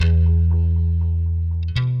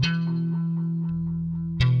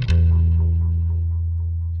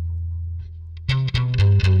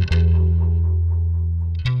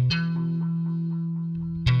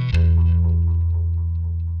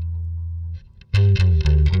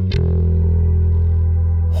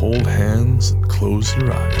hold hands and close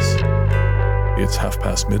your eyes.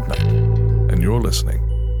 It's midnight, and you're listening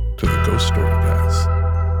to the Ghost Story Guys.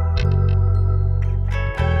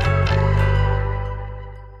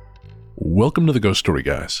 Welcome to the Ghost Story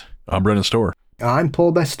Guys. I'm Brennan Storr. I'm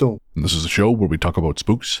Paul Bestall. And this is a show where we talk about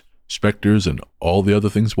spooks, specters, and all the other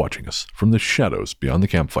things watching us from the shadows beyond the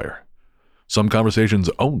campfire. Some conversations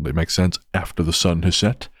only make sense after the sun has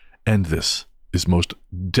set, and this is most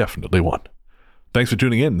definitely one. Thanks for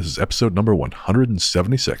tuning in. This is episode number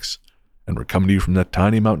 176, and we're coming to you from that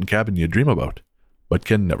tiny mountain cabin you dream about, but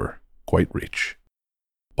can never quite reach.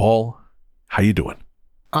 Paul, how you doing?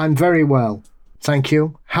 I'm very well, thank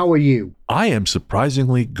you. How are you? I am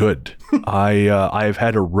surprisingly good. I've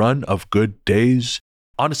had a run of good days.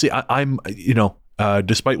 Honestly, I'm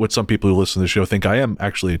despite what some people who listen to the show think, I am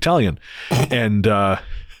actually Italian, and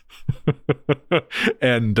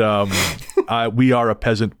we are a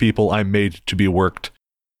peasant people. I'm made to be worked.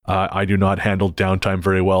 I do not handle downtime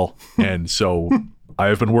very well, and so I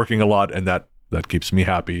have been working a lot, and that keeps me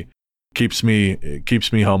happy, keeps me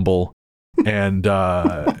humble, and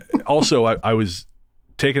also I was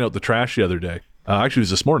taking out the trash the other day. Actually, it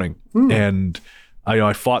was this morning, and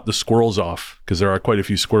I fought the squirrels off because there are quite a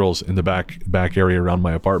few squirrels in the back area around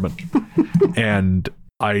my apartment, and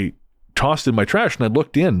I tossed in my trash, and I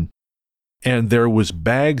looked in, and there was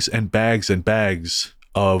bags and bags and bags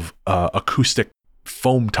of acoustic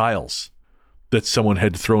foam tiles that someone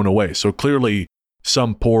had thrown away. So clearly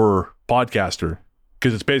some poor podcaster,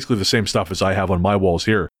 because it's basically the same stuff as I have on my walls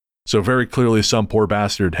here. So very clearly some poor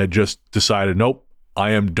bastard had just decided, nope,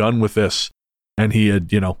 I am done with this. And he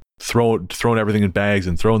had, thrown everything in bags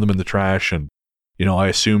and thrown them in the trash. And, I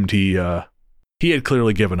assumed he had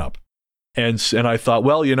clearly given up. And I thought,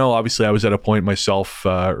 well, obviously I was at a point myself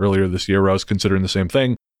earlier this year where I was considering the same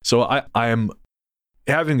thing. So I am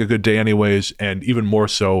having a good day anyways, and even more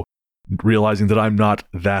so realizing that I'm not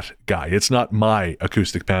that guy. It's not my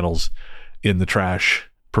acoustic panels in the trash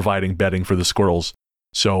providing bedding for the squirrels.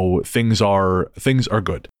 So things are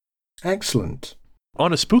good. Excellent.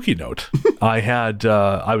 On a spooky note,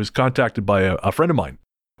 I was contacted by a friend of mine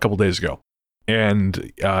a couple days ago.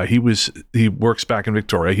 And he works back in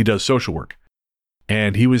Victoria. He does social work.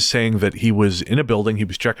 And he was saying that he was in a building. He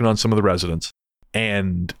was checking on some of the residents.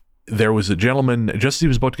 And there was a gentleman, just as he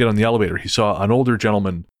was about to get on the elevator, he saw an older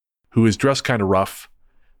gentleman who was dressed kind of rough,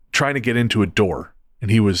 trying to get into a door.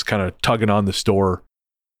 And he was kind of tugging on this door.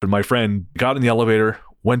 But my friend got in the elevator,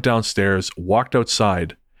 went downstairs, walked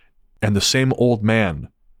outside, and the same old man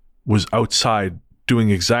was outside doing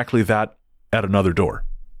exactly that at another door.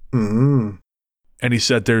 Mm-hmm. And he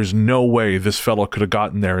said there's no way this fellow could have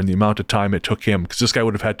gotten there in the amount of time it took him, because this guy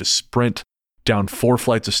would have had to sprint down 4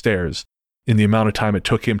 flights of stairs in the amount of time it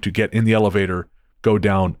took him to get in the elevator, go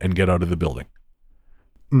down, and get out of the building.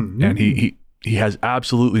 Mm-hmm. And he has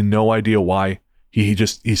absolutely no idea why. He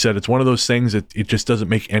said it's one of those things that it just doesn't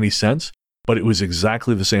make any sense, but it was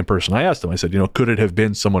exactly the same person. I asked him, I said, could it have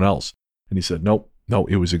been someone else? And he said, no,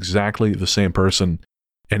 it was exactly the same person.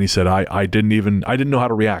 And he said, I didn't know how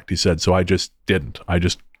to react, he said, so I just didn't. I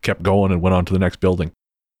just kept going and went on to the next building.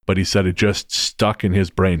 But he said it just stuck in his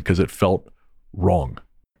brain because it felt wrong.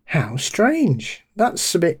 How strange.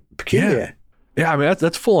 That's a bit peculiar. Yeah, I mean,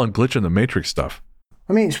 that's full-on glitch in the Matrix stuff.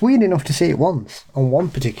 I mean, it's weird enough to see it once on one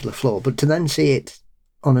particular floor, but to then see it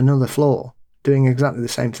on another floor doing exactly the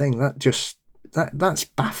same thing, that's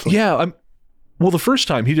baffling. Yeah, well, the first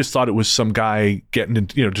time he just thought it was some guy getting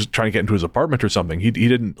into, just trying to get into his apartment or something. He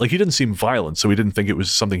didn't seem violent, so he didn't think it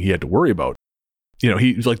was something he had to worry about.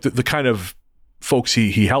 He's like the kind of folks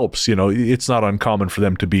he helps, it's not uncommon for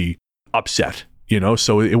them to be upset,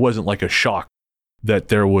 so it wasn't like a shock that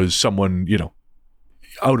there was someone,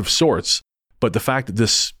 out of sorts. But the fact that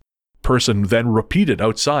this person then repeated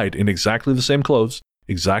outside in exactly the same clothes,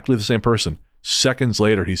 exactly the same person, seconds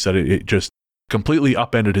later, he said it just completely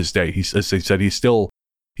upended his day. He said he still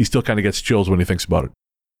kind of gets chills when he thinks about it.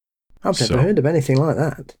 I've never heard of anything like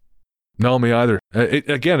that. No, me either.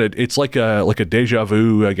 It's like a deja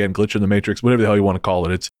vu, again, glitch in the Matrix, whatever the hell you want to call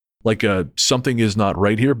it. It's like something is not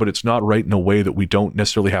right here, but it's not right in a way that we don't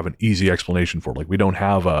necessarily have an easy explanation for. Like we don't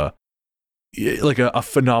have a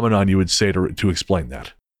phenomenon, you would say, to explain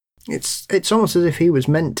that. It's almost as if he was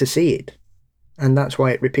meant to see it, and that's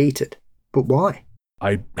why it repeated. But why?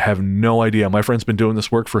 I have no idea. My friend's been doing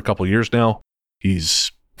this work for a couple of years now.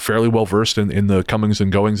 He's fairly well versed in the comings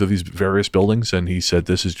and goings of these various buildings, and he said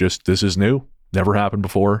this is new, never happened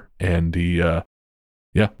before, and he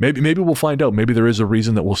maybe we'll find out. Maybe there is a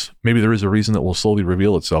reason that will slowly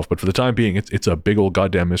reveal itself. But for the time being, it's a big old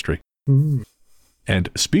goddamn mystery. Mm. And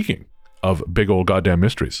speaking of big old goddamn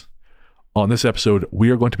mysteries, On this episode, we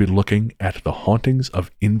are going to be looking at the hauntings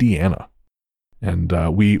of Indiana. And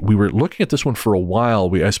we were looking at this one for a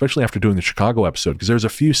while, especially after doing the Chicago episode, because there's a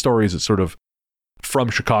few stories that sort of from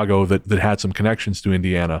Chicago that had some connections to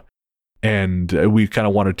Indiana. And we kind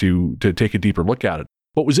of wanted to take a deeper look at it.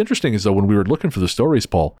 What was interesting is, though, when we were looking for the stories,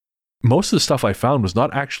 Paul, most of the stuff I found was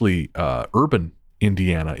not actually urban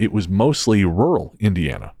Indiana. It was mostly rural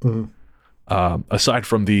Indiana. Mm-hmm. Aside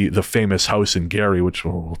from the famous house in Gary, which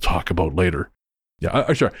we'll talk about later.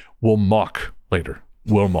 Yeah, sorry, we'll mock later.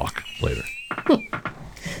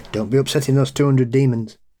 Don't be upsetting those 200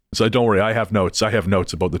 demons. So don't worry, I have notes. I have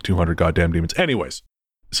notes about the 200 goddamn demons. Anyways,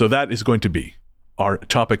 so that is going to be our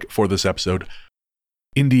topic for this episode.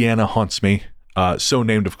 Indiana Haunts Me. So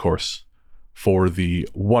named, of course, for the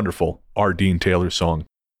wonderful R. Dean Taylor song.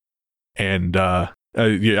 And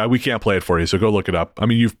we can't play it for you, so go look it up. I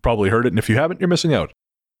mean, you've probably heard it, and if you haven't, you're missing out.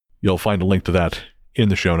 You'll find a link to that in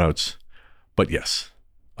the show notes. But yes,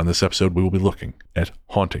 on this episode, we will be looking at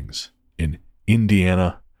hauntings in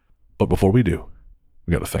Indiana. But before we do,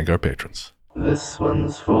 we got to thank our patrons. This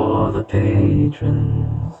one's for the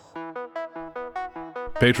patrons.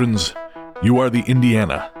 Patrons, you are the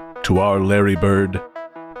Indiana to our Larry Bird,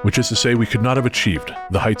 which is to say we could not have achieved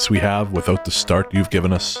the heights we have without the start you've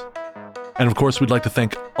given us. And of course, we'd like to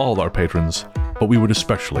thank all our patrons, but we would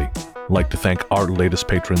especially like to thank our latest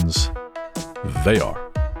patrons. They are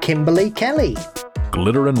Kimberly Kelly,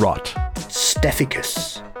 Glitter and Rot,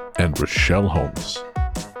 Stephicus, and Rochelle Holmes.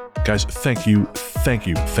 Guys, thank you.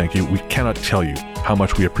 We cannot tell you how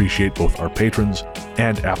much we appreciate both our patrons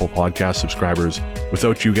and Apple Podcast subscribers.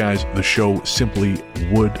 Without you guys, the show simply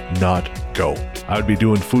would not go. I would be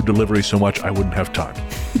doing food delivery so much I wouldn't have time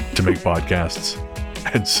to make podcasts.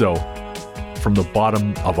 And so, from the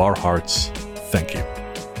bottom of our hearts, thank you.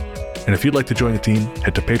 And if you'd like to join the team,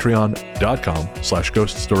 head to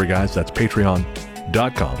patreon.com/ghoststoryguys. That's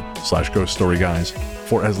patreon.com/ghoststoryguys.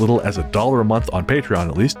 For as little as $1 a month on Patreon,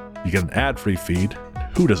 at least, you get an ad-free feed.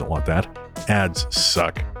 Who doesn't want that? Ads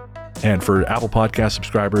suck. And for Apple Podcast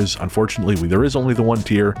subscribers, unfortunately, there is only the one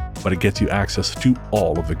tier, but it gets you access to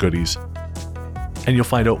all of the goodies. And you'll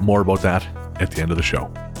find out more about that at the end of the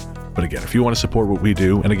show. But again, if you want to support what we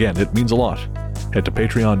do, and again, it means a lot, head to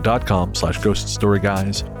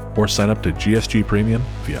patreon.com/ghoststoryguys or sign up to GSG Premium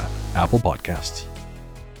via Apple Podcasts.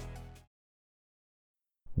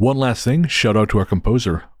 One last thing, shout out to our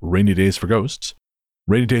composer, Rainy Days for Ghosts.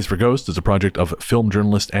 Rainy Days for Ghosts is a project of film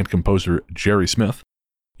journalist and composer Jerry Smith.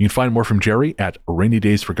 You can find more from Jerry at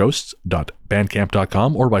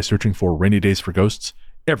rainydaysforghosts.bandcamp.com or by searching for Rainy Days for Ghosts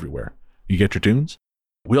everywhere you get your tunes.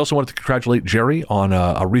 We also wanted to congratulate Jerry on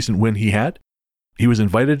a recent win he had. He was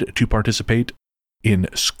invited to participate in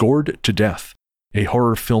Scored to Death, a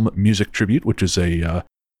horror film music tribute, which is a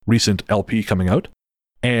recent LP coming out.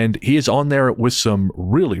 And he is on there with some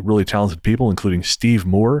really, really talented people, including Steve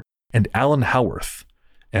Moore and Alan Howarth.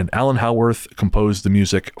 And Alan Howarth composed the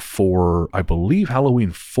music for, I believe,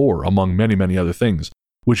 Halloween 4, among many, many other things,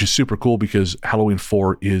 which is super cool because Halloween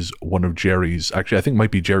 4 is one of Jerry's, actually, I think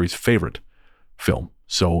might be Jerry's favorite film.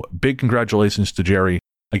 So big congratulations to Jerry.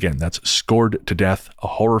 Again, that's Scored to Death, a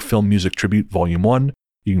horror film music tribute, Volume 1.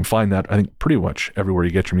 You can find that, I think, pretty much everywhere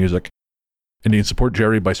you get your music. And you can support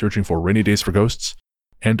Jerry by searching for Rainy Days for Ghosts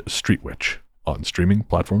and Street Witch on streaming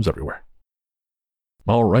platforms everywhere.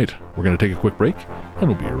 All right, we're going to take a quick break, and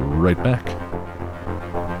we'll be right back.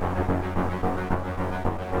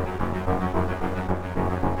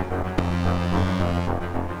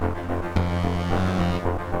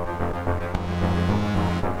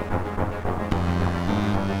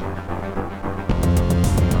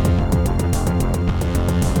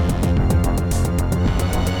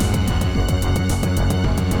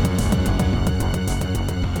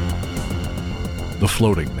 The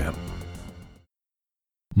Floating Man.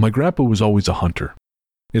 My grandpa was always a hunter.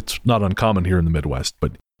 It's not uncommon here in the Midwest,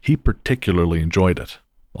 but he particularly enjoyed it.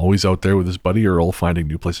 Always out there with his buddy Earl, finding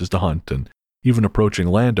new places to hunt, and even approaching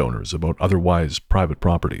landowners about otherwise private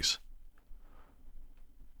properties.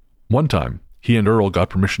 One time, he and Earl got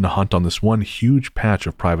permission to hunt on this one huge patch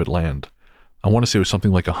of private land. I want to say it was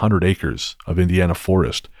something like 100 acres of Indiana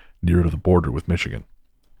forest near to the border with Michigan.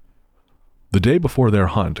 The day before their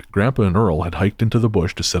hunt, Grandpa and Earl had hiked into the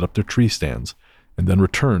bush to set up their tree stands, and then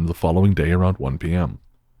returned the following day around 1 p.m.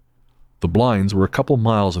 The blinds were a couple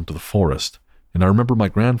miles into the forest, and I remember my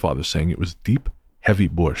grandfather saying it was deep, heavy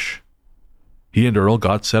bush. He and Earl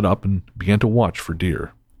got set up and began to watch for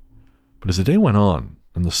deer. But as the day went on,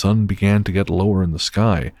 and the sun began to get lower in the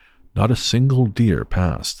sky, not a single deer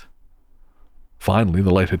passed. Finally,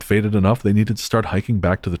 the light had faded enough they needed to start hiking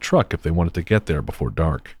back to the truck if they wanted to get there before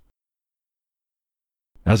dark.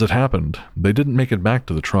 As it happened, they didn't make it back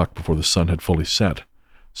to the truck before the sun had fully set,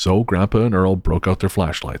 so Grandpa and Earl broke out their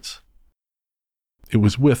flashlights. It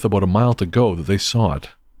was with about a mile to go that they saw it.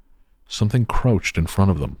 Something crouched in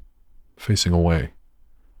front of them, facing away.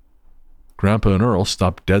 Grandpa and Earl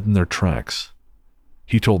stopped dead in their tracks.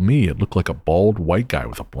 He told me it looked like a bald white guy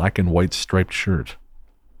with a black and white striped shirt.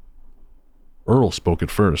 Earl spoke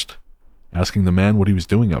at first, asking the man what he was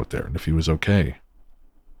doing out there and if he was okay.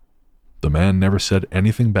 The man never said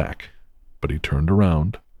anything back, but he turned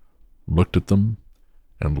around, looked at them,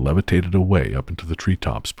 and levitated away up into the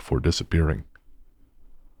treetops before disappearing.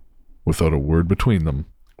 Without a word between them,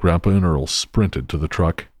 Grandpa and Earl sprinted to the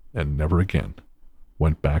truck and never again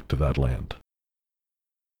went back to that land.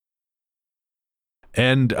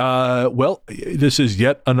 And, well, this is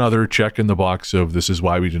yet another check in the box of this is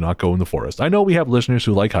why we do not go in the forest. I know we have listeners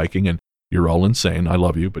who like hiking, and you're all insane. I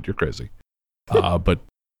love you, but you're crazy. But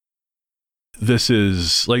this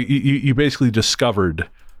is, like, you basically discovered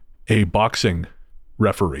a boxing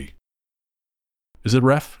referee. Is it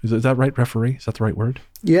ref? Is that right, referee? Is that the right word?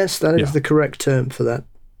 Yes, that is the correct term for that.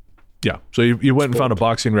 Yeah, so you went and found a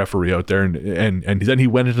boxing referee out there, and then he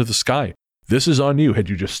went into the sky. This is on you. Had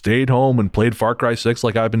you just stayed home and played Far Cry 6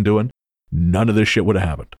 like I've been doing, none of this shit would have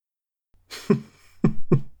happened.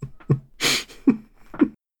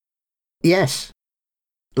 Yes.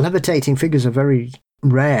 Levitating figures are very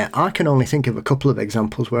rare. I can only think of a couple of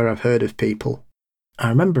examples where I've heard of people. I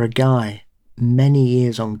remember a guy many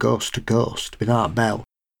years on Ghost to Ghost with Art Bell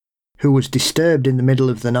who was disturbed in the middle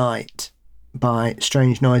of the night by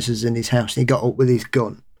strange noises in his house, and he got up with his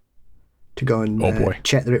gun to go and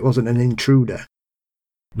check that it wasn't an intruder.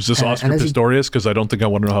 Was this Oscar Pistorius? Because I don't think I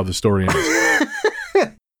want to know how the story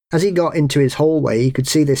ends. As he got into his hallway, he could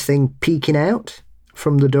see this thing peeking out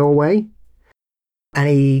from the doorway, and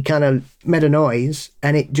he kind of made a noise,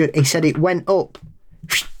 and he said it went up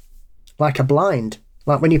like a blind.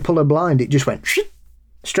 Like when you pull a blind, it just went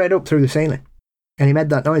straight up through the ceiling. And he made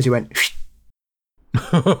that noise, he went...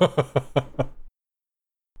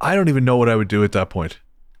 I don't even know what I would do at that point.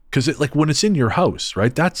 Because when it's in your house,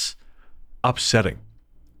 right, that's upsetting.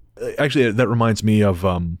 Actually, that reminds me of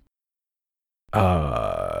a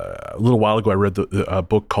little while ago I read a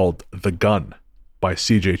book called The Gun by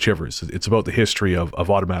C.J. Chivers. It's about the history of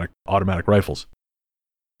automatic rifles.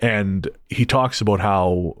 And the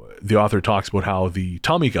author talks about how the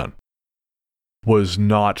Tommy gun was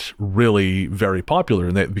not really very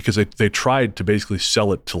popular, because they tried to basically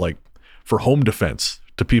sell it to for home defense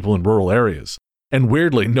to people in rural areas. And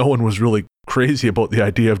weirdly, no one was really crazy about the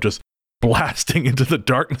idea of just blasting into the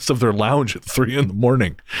darkness of their lounge at 3 a.m.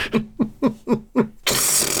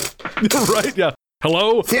 Right? Yeah.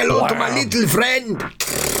 Hello? Say hello to my little friend.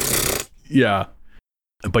 Yeah.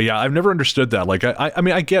 But yeah, I've never understood that. I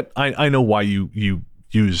mean, I know why you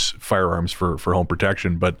use firearms for home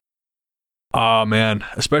protection, but man,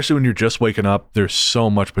 especially when you're just waking up, there's so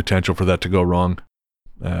much potential for that to go wrong.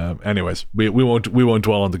 Anyways, we won't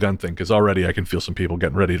dwell on the gun thing, because already I can feel some people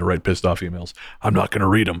getting ready to write pissed off emails. I'm not going to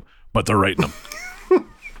read them, but they're writing them.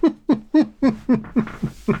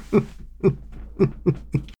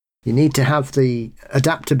 You need to have the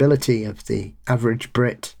adaptability of the average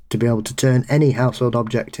Brit to be able to turn any household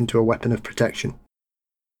object into a weapon of protection.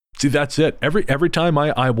 See, that's it. Every time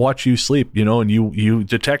I watch you sleep, and you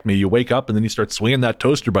detect me, you wake up and then you start swinging that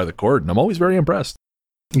toaster by the cord, and I'm always very impressed.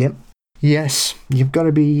 Yep. Yes, you've got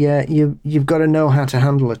to be. You've got to know how to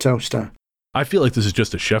handle a toaster. I feel like this is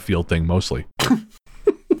just a Sheffield thing mostly.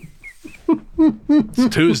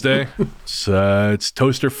 It's Tuesday. It's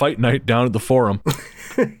toaster fight night down at the Forum.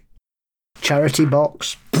 Charity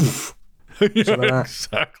box. Yeah,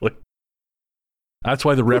 exactly. That's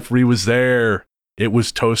why the referee was there. It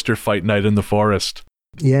was toaster fight night in the forest.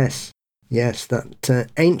 Yes, that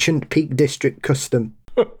ancient Peak District custom.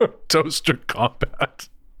 Toaster combat.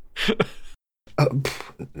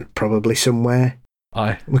 Probably somewhere.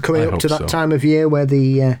 We're coming up to that so. time of year where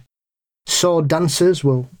the sword dancers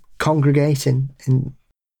will congregate in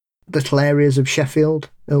little areas of Sheffield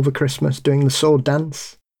over Christmas doing the sword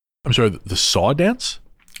dance. I'm sorry, the saw dance?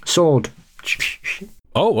 Sword.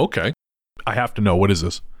 Oh, okay. I have to know, what is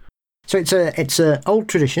this? So it's a old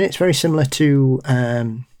tradition. It's very similar to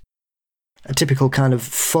a typical kind of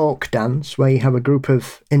folk dance where you have a group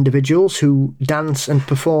of individuals who dance and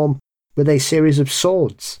perform with a series of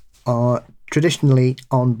swords, traditionally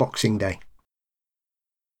on Boxing Day.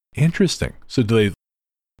 Interesting. So do they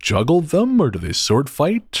juggle them, or do they sword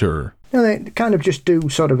fight, or? No, they kind of just do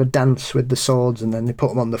sort of a dance with the swords, and then they put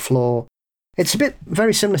them on the floor. It's a bit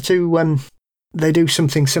very similar to they do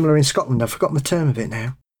something similar in Scotland. I've forgotten the term of it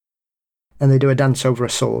now. And they do a dance over a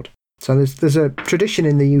sword. So there's a tradition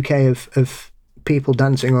in the UK of people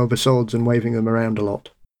dancing over swords and waving them around a lot.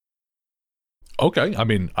 Okay, I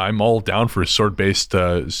mean, I'm all down for sword-based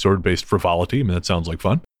frivolity. I mean, that sounds like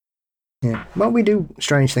fun. Yeah, well, we do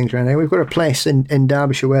strange things around here. We've got a place in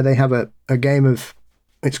Derbyshire where they have a game of,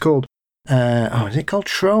 it's called, is it called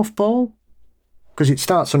Shrove Ball? Because it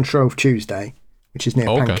starts on Shrove Tuesday, which is near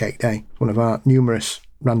Pancake Day. It's one of our numerous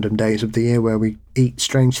random days of the year where we eat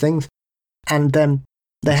strange things. And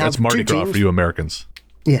that's Mardi Gras for you Americans.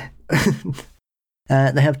 Yeah.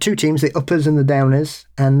 They have two teams, the uppers and the downers,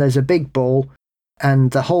 and there's a big ball,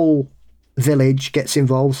 and the whole village gets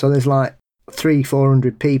involved. So there's like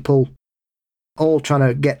 300-400 people all trying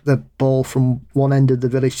to get the ball from one end of the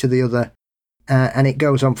village to the other, and it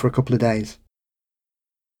goes on for a couple of days.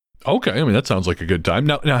 Okay, I mean, that sounds like a good time.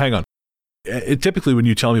 Now hang on. Typically, when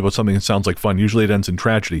you tell me about something that sounds like fun, usually it ends in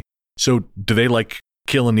tragedy. So do they like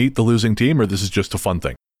kill and eat the losing team, or this is just a fun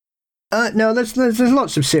thing? No, there's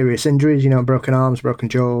lots of serious injuries, broken arms, broken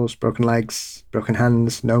jaws, broken legs, broken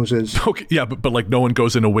hands, noses. Okay, yeah, but like no one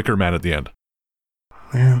goes in a wicker man at the end.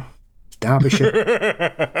 Well, it's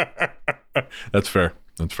Derbyshire. That's fair.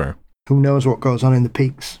 Who knows what goes on in the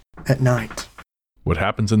peaks at night? What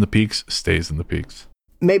happens in the peaks stays in the peaks.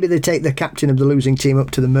 Maybe they take the captain of the losing team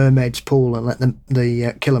up to the mermaid's pool and let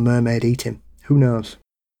the killer mermaid eat him. Who knows?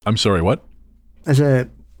 I'm sorry, what? There's a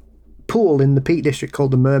pool in the Peak District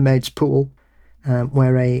called the Mermaid's Pool,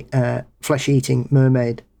 where a flesh-eating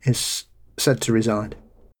mermaid is said to reside.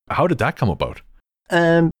 How did that come about?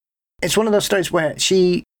 It's one of those stories where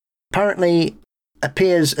she apparently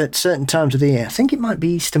appears at certain times of the year. I think it might be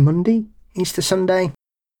Easter Monday, Easter Sunday,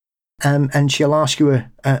 and she'll ask you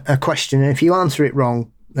a question, and if you answer it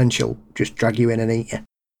wrong, then she'll just drag you in and eat you.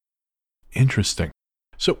 Interesting.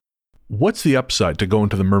 So, what's the upside to going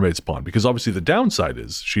to the mermaid's pond? Because obviously the downside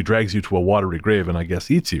is she drags you to a watery grave and I guess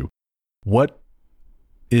eats you. What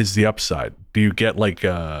is the upside? Do you get like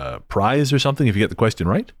a prize or something if you get the question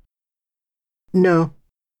right? No.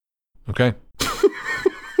 Okay.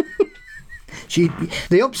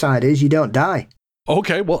 The upside is you don't die.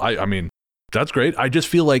 Okay, well, I mean, that's great. I just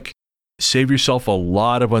feel like save yourself a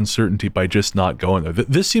lot of uncertainty by just not going there.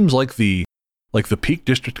 This seems like the Peak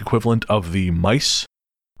District equivalent of the mice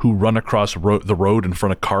who run across the road in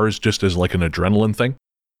front of cars just as like an adrenaline thing.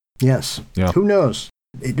 Yes. Yeah. Who knows?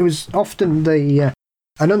 It was often an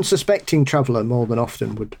unsuspecting traveller more than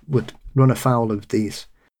often would run afoul of these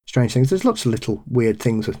strange things. There's lots of little weird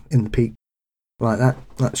things in the Peak like that,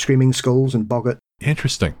 like screaming skulls and boggart.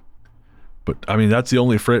 Interesting. But, I mean, that's the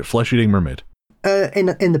only flesh-eating mermaid. In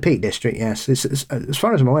the Peak District, yes. It's, as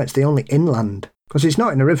far as I'm aware, it's the only inland. Because it's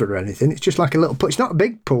not in a river or anything. It's just like a little pool. It's not a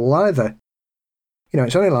big pool either.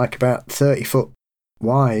 It's only like about 30 foot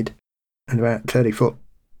wide and about 30 foot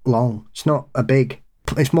long. It's not a big...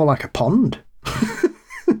 It's more like a pond.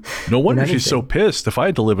 No wonder she's so pissed. If I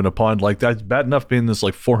had to live in a pond like that, it's bad enough being in this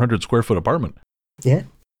like 400 square foot apartment. Yeah.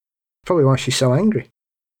 Probably why she's so angry.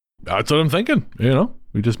 That's what I'm thinking.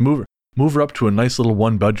 We just move her up to a nice little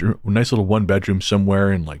one bedroom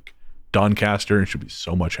somewhere in like Doncaster, and she'll be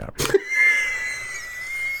so much happier.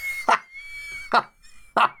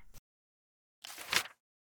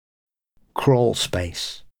 Crawl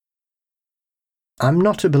space. I'm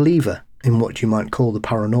not a believer in what you might call the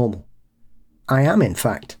paranormal. I am, in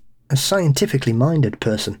fact, a scientifically minded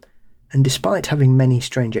person, and despite having many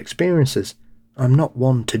strange experiences, I'm not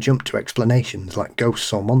one to jump to explanations like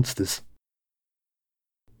ghosts or monsters.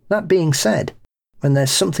 That being said, when there's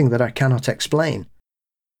something that I cannot explain,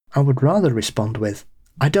 I would rather respond with,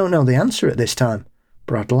 I don't know the answer at this time,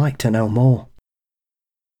 but I'd like to know more.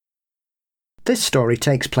 This story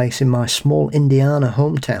takes place in my small Indiana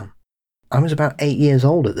hometown. I was about 8 years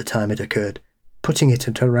old at the time it occurred, putting it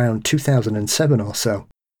at around 2007 or so.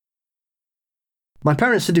 My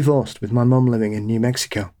parents are divorced, with my mum living in New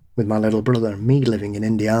Mexico, with my little brother and me living in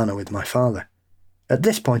Indiana with my father. At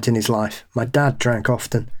this point in his life, my dad drank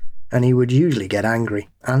often, and he would usually get angry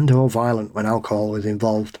and or violent when alcohol was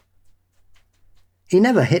involved. He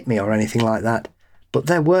never hit me or anything like that, but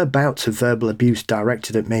there were bouts of verbal abuse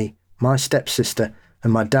directed at me, my stepsister,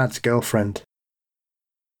 and my dad's girlfriend.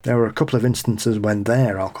 There were a couple of instances when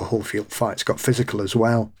their alcohol-fueled fights got physical as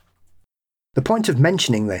well. The point of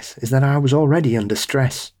mentioning this is that I was already under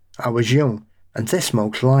stress. I was young, and this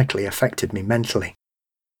most likely affected me mentally.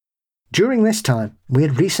 During this time, we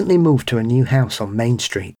had recently moved to a new house on Main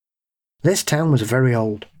Street. This town was very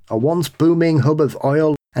old, a once booming hub of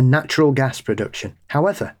oil and natural gas production.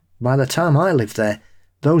 However, by the time I lived there,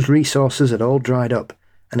 those resources had all dried up,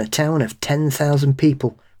 and a town of 10,000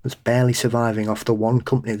 people was barely surviving off the one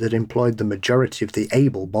company that employed the majority of the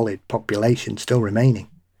able-bodied population still remaining.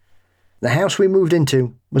 The house we moved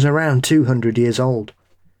into was around 200 years old.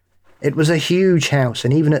 It was a huge house,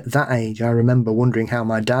 and even at that age I remember wondering how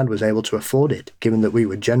my dad was able to afford it, given that we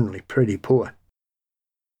were generally pretty poor.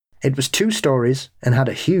 It was 2 stories and had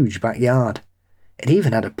a huge backyard. It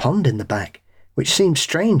even had a pond in the back, which seemed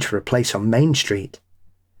strange for a place on Main Street.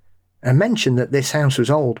 I mentioned that this house was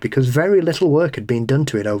old because very little work had been done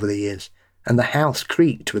to it over the years, and the house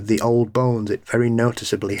creaked with the old bones it very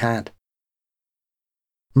noticeably had.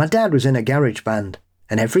 My dad was in a garage band,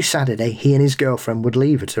 and every Saturday he and his girlfriend would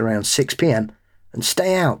leave at around 6 p.m. and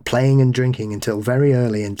stay out playing and drinking until very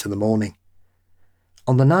early into the morning.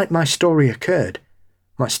 On the night my story occurred,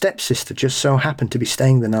 my stepsister just so happened to be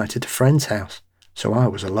staying the night at a friend's house, so I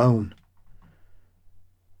was alone.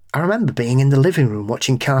 I remember being in the living room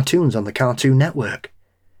watching cartoons on the Cartoon Network,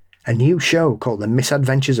 a new show called The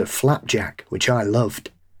Misadventures of Flapjack, which I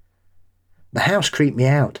loved. The house creeped me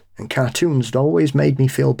out, and cartoons had always made me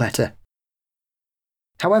feel better.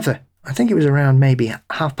 However, I think it was around maybe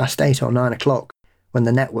 8:30 or 9 o'clock, when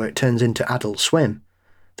the network turns into Adult Swim,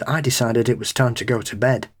 that I decided it was time to go to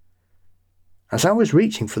bed. As I was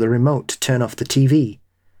reaching for the remote to turn off the TV,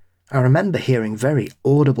 I remember hearing very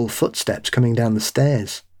audible footsteps coming down the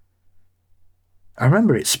stairs. I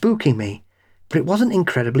remember it spooking me, but it wasn't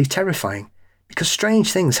incredibly terrifying, because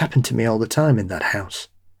strange things happened to me all the time in that house.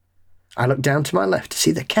 I looked down to my left to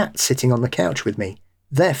see the cat sitting on the couch with me.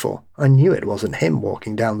 Therefore, I knew it wasn't him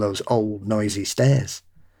walking down those old, noisy stairs.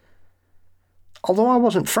 Although I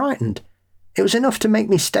wasn't frightened, it was enough to make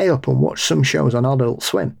me stay up and watch some shows on Adult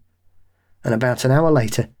Swim. And about an hour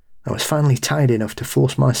later, I was finally tired enough to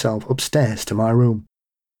force myself upstairs to my room.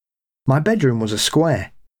 My bedroom was a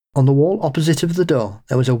square. On the wall opposite of the door,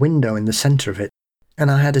 there was a window in the centre of it,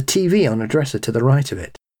 and I had a TV on a dresser to the right of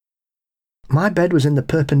it. My bed was in the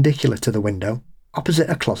perpendicular to the window, opposite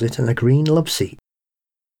a closet and a green love seat.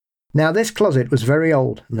 Now this closet was very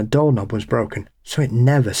old and the doorknob was broken, so it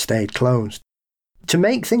never stayed closed. To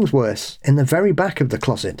make things worse, in the very back of the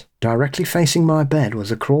closet, directly facing my bed,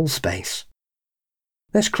 was a crawl space.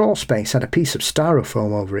 This crawl space had a piece of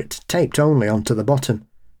styrofoam over it, taped only onto the bottom,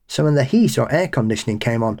 so when the heat or air conditioning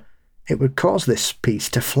came on, it would cause this piece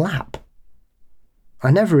to flap.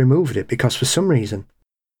 I never removed it because for some reason,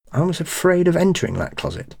 I was afraid of entering that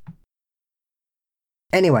closet.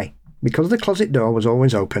 Anyway, because the closet door was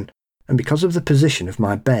always open, and because of the position of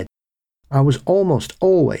my bed, I was almost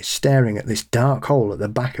always staring at this dark hole at the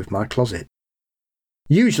back of my closet.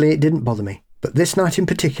 Usually it didn't bother me, but this night in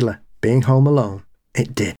particular, being home alone,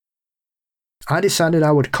 it did. I decided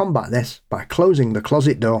I would combat this by closing the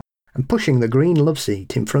closet door and pushing the green love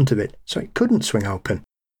seat in front of it so it couldn't swing open.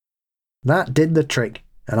 That did the trick,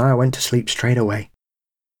 and I went to sleep straight away.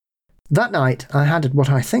 That night I had what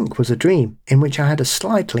I think was a dream in which I had a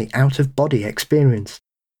slightly out-of-body experience.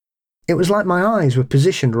 It was like my eyes were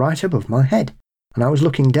positioned right above my head, and I was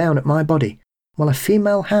looking down at my body, while a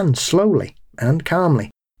female hand slowly and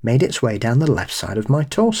calmly made its way down the left side of my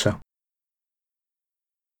torso.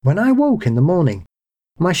 When I woke in the morning,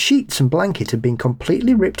 my sheets and blanket had been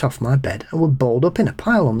completely ripped off my bed and were balled up in a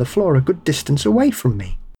pile on the floor a good distance away from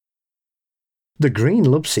me. The green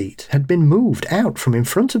love seat had been moved out from in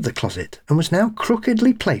front of the closet and was now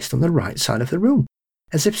crookedly placed on the right side of the room,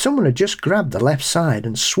 as if someone had just grabbed the left side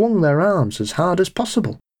and swung their arms as hard as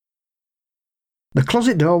possible. The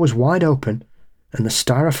closet door was wide open, and the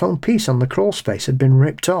styrofoam piece on the crawl space had been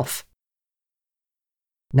ripped off.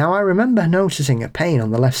 Now I remember noticing a pain on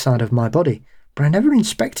the left side of my body, but I never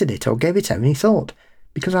inspected it or gave it any thought,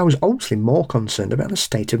 because I was obviously more concerned about the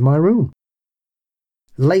state of my room.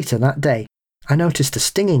 Later that day, I noticed a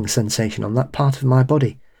stinging sensation on that part of my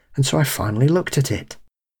body, and so I finally looked at it.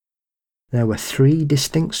 There were 3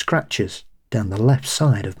 distinct scratches down the left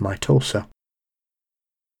side of my torso.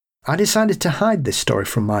 I decided to hide this story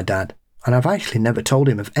from my dad, and I've actually never told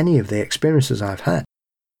him of any of the experiences I've had.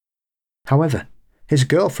 However, his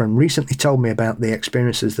girlfriend recently told me about the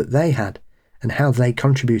experiences that they had and how they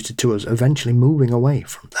contributed to us eventually moving away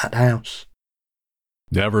from that house.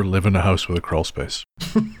 Never live in a house with a crawl space.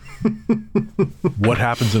 What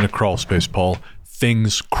happens in a crawl space, Paul?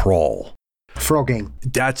 Things crawl. Frogging.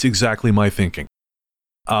 That's exactly my thinking.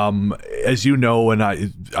 As you know, and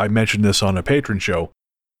I mentioned this on a patron show,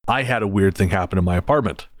 I had a weird thing happen in my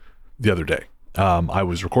apartment the other day. I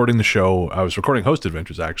was recording the show. I was recording Host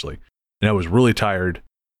Adventures, actually, and I was really tired.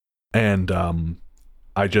 And I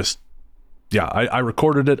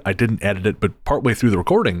recorded it. I didn't edit it, but partway through the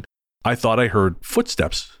recording, I thought I heard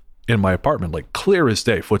footsteps in my apartment, like clear as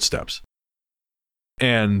day footsteps.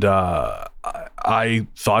 And I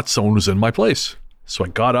thought someone was in my place. So I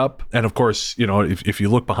got up, and of course, you know, if you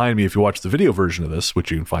look behind me, if you watch the video version of this, which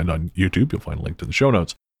you can find on YouTube, you'll find a link to the show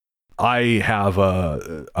notes. I have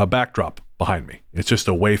a backdrop behind me. It's just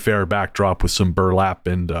a Wayfair backdrop with some burlap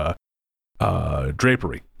and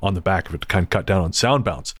drapery on the back of it to kind of cut down on sound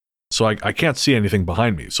bounce. So I can't see anything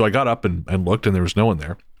behind me. So I got up and looked, and there was no one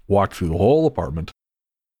there. Walked through the whole apartment,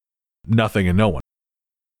 nothing and no one.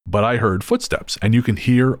 But I heard footsteps, and you can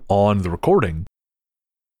hear on the recording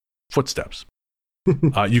footsteps.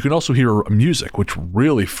 You can also hear music, which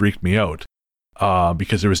really freaked me out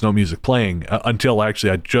because there was no music playing until I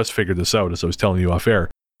just figured this out as I was telling you off air.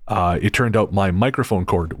 It turned out my microphone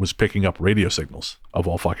cord was picking up radio signals, of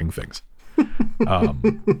all fucking things.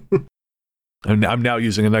 And I'm now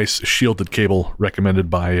using a nice shielded cable recommended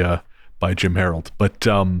by Jim Harold. But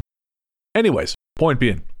anyways, point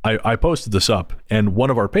being, I posted this up, and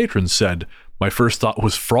one of our patrons said, my first thought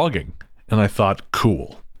was frogging. And I thought,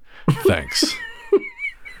 cool. Thanks.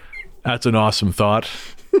 That's an awesome thought.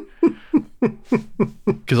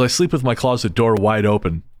 Because I sleep with my closet door wide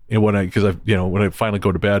open, and when I finally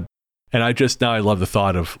go to bed, and I love the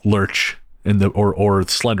thought of Lurch or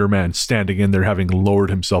Slender Man standing in there having lowered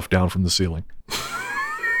himself down from the ceiling.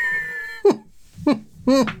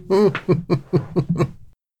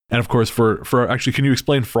 And of course, for actually, can you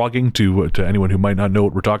explain frogging to anyone who might not know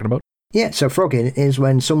what we're talking about? Yeah, so frogging is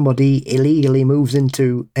when somebody illegally moves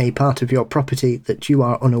into a part of your property that you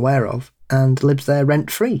are unaware of and lives there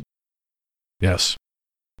rent-free. Yes.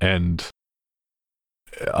 And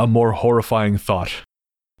a more horrifying thought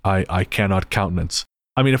I cannot countenance.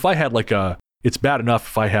 I mean, if I had it's bad enough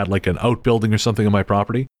if I had like an outbuilding or something on my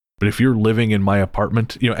property, but if you're living in my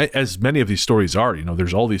apartment, you know, as many of these stories are, you know,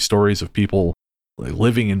 there's all these stories of people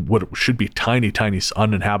living in what should be tiny, tiny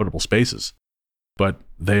uninhabitable spaces. But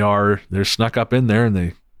they're snuck up in there, and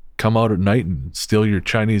they come out at night and steal your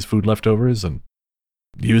Chinese food leftovers and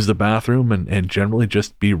use the bathroom and generally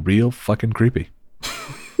just be real fucking creepy.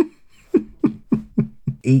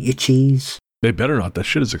 Eat your cheese. They better not. That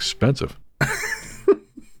shit is expensive.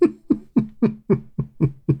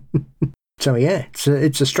 So yeah,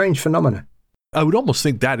 it's a strange phenomenon. I would almost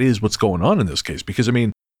think that is what's going on in this case, because I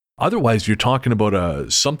mean, otherwise you're talking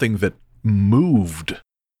about something that moved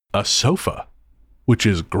a sofa, which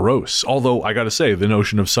is gross. Although I got to say, the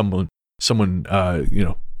notion of someone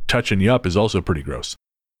touching you up is also pretty gross.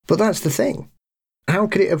 But that's the thing. How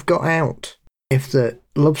could it have got out if the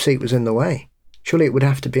love seat was in the way? Surely it would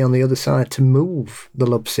have to be on the other side to move the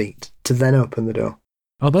love seat to then open the door.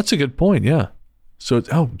 Oh, that's a good point. Yeah. So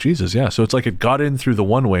Jesus, yeah. So it's like it got in through the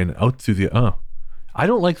one way and out through the. I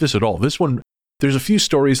don't like this at all. This one, there's a few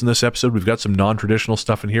stories in this episode. We've got some non-traditional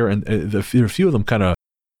stuff in here, and a few of them kind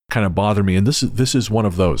of bother me. And this is one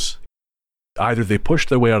of those. Either they pushed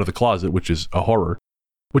their way out of the closet, which is a horror,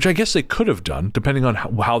 which I guess they could have done, depending on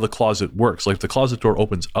how the closet works. Like the closet door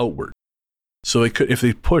opens outward, so they could, if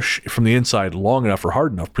they push from the inside long enough or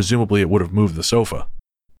hard enough, presumably it would have moved the sofa.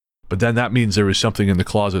 But then that means there was something in the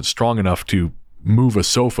closet strong enough to move a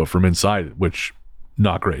sofa from inside, which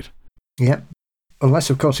not great. Yep. Unless,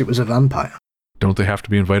 of course, it was a vampire. Don't they have to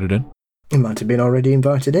be invited in? It might have been already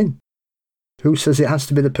invited in. Who says it has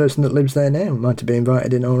to be the person that lives there now? It might have been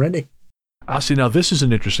invited in already. See, now this is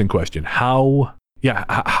an interesting question. How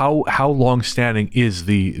long-standing is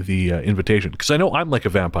the invitation? Because I know I'm like a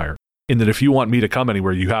vampire, in that if you want me to come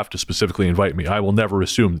anywhere, you have to specifically invite me. I will never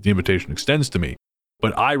assume that the invitation extends to me,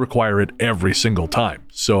 but I require it every single time.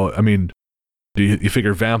 So, I mean, do you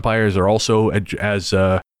figure vampires are also as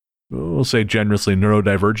we'll say generously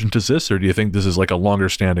neurodivergent as this, or do you think this is like a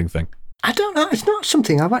longer-standing thing? I don't know. It's not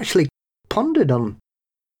something I've actually pondered on,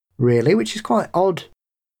 really, which is quite odd,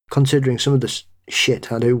 considering some of the shit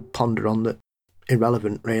I do ponder on that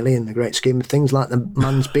irrelevant, really, in the great scheme of things, like the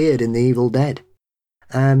man's beard in The Evil Dead.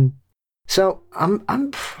 So I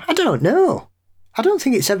don't know. I don't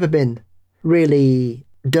think it's ever been really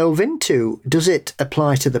dove into. Does it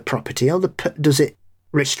apply to the property, or does it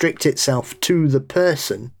restrict itself to the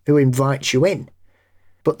person who invites you in?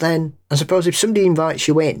 But then, I suppose if somebody invites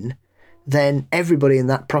you in, then everybody in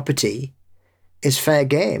that property is fair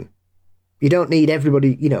game. You don't need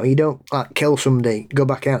everybody, you know, you don't like kill somebody, go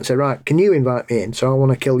back out and say, right, can you invite me in? So I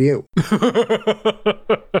want to kill you.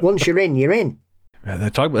 Once you're in, you're in. Yeah,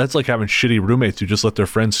 that's like having shitty roommates who just let their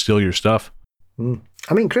friends steal your stuff.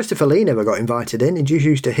 I mean, Christopher Lee never got invited in. He just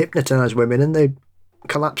used to hypnotise women and they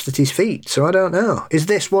collapsed at his feet. So I don't know. Is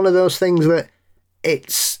this one of those things that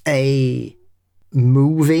it's a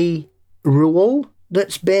movie rule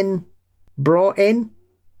that's been brought in?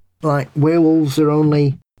 Like werewolves are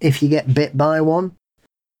only if you get bit by one,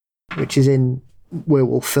 which is in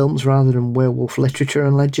werewolf films rather than werewolf literature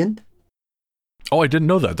and legend. Oh, I didn't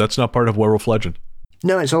know that. That's not part of werewolf legend.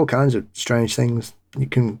 No, it's all kinds of strange things.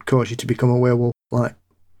 It can cause you to become a werewolf, like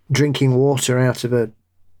drinking water out of a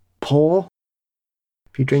paw.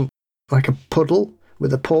 If you drink like a puddle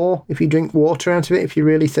with a paw, if you drink water out of it, if you're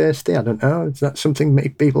really thirsty, I don't know. Is that something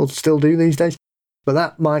people still do these days? But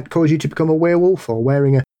that might cause you to become a werewolf, or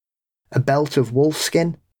wearing a belt of wolf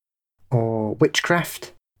skin, or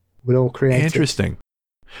witchcraft would all create Interesting.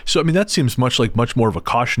 So, I mean, that seems much more of a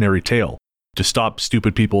cautionary tale to stop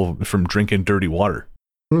stupid people from drinking dirty water.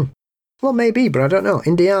 Well, maybe, but I don't know.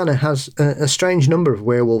 Indiana has a strange number of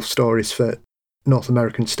werewolf stories for North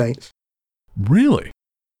American states. Really?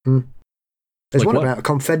 There's Like one what? about a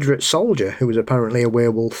Confederate soldier who was apparently a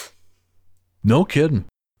werewolf. No kidding.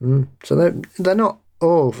 So they're not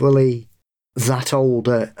overly that old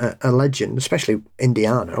a legend, especially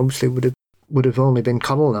Indiana. Obviously, would have only been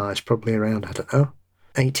colonised probably around, I don't know,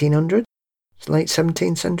 1800s, late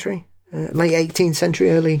 17th century, late 18th century,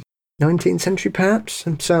 early 19th century perhaps.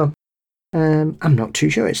 And so I'm not too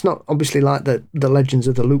sure. It's not obviously like the legends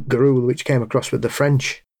of the Loup Garou, which came across with the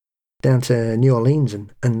French down to New Orleans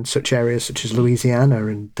and such areas such as Louisiana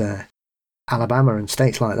and Alabama and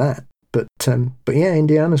states like that. But yeah,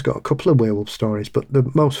 Indiana's got a couple of werewolf stories, but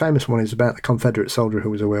the most famous one is about the Confederate soldier who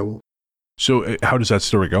was a werewolf. So, how does that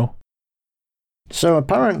story go? So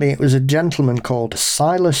apparently it was a gentleman called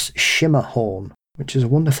Silas Shimmerhorn, which is a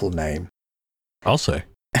wonderful name, I'll say.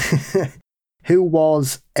 who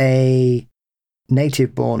was a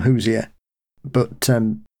native-born Hoosier, but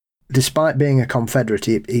despite being a Confederate,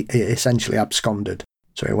 he essentially absconded.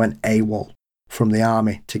 So he went AWOL from the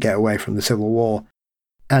army to get away from the Civil War.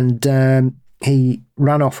 And he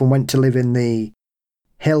ran off and went to live in the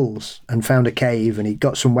hills and found a cave, and he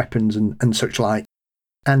got some weapons and such like.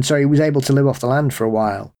 And so he was able to live off the land for a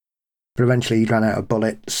while. But eventually he ran out of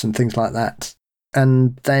bullets and things like that.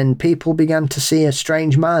 And then people began to see a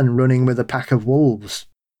strange man running with a pack of wolves.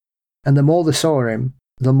 And the more they saw him,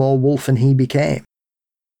 the more wolfen he became.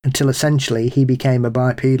 Until essentially he became a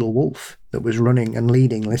bipedal wolf that was running and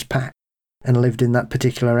leading this pack and lived in that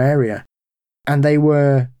particular area. And they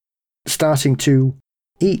were starting to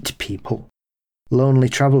eat people, lonely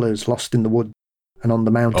travellers lost in the wood and on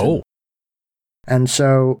the mountain. Oh. And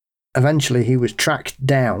so eventually he was tracked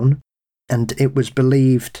down, and it was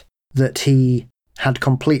believed that he had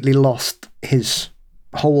completely lost his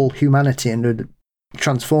whole humanity and had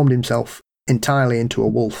transformed himself entirely into a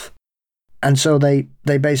wolf. And so they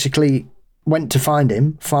basically went to find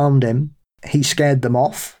him, found him. He scared them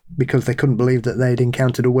off because they couldn't believe that they'd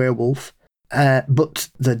encountered a werewolf. But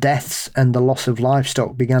the deaths and the loss of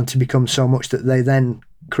livestock began to become so much that they then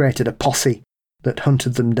created a posse that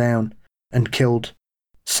hunted them down and killed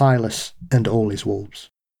Silas and all his wolves.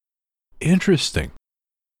 Interesting.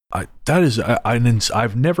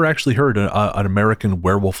 I've never actually heard an American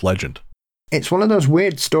werewolf legend. It's one of those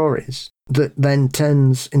weird stories that then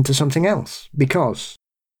turns into something else, because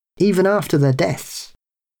even after their deaths,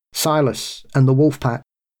 Silas and the wolf pack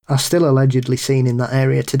are still allegedly seen in that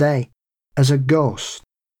area today as a ghost.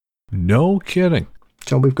 No kidding.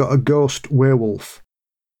 So we've got a ghost werewolf.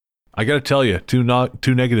 I got to tell you, two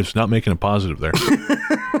negatives not making a positive there.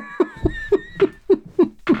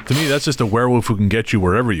 To me, that's just a werewolf who can get you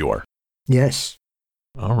wherever you are. Yes.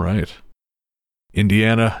 All right.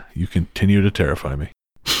 Indiana, you continue to terrify me.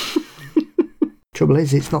 Trouble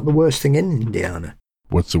is, it's not the worst thing in Indiana.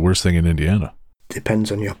 What's the worst thing in Indiana?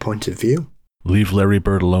 Depends on your point of view. Leave Larry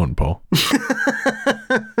Bird alone, Paul.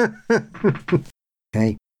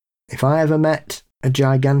 Hey, if I ever met a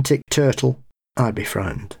gigantic turtle, I'd be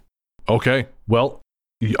frightened. Okay, well,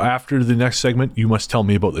 after the next segment, you must tell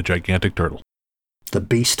me about the gigantic turtle. The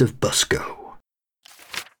Beast of Busco.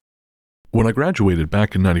 When I graduated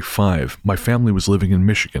back in 95, my family was living in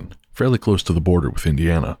Michigan, fairly close to the border with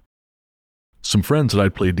Indiana. Some friends that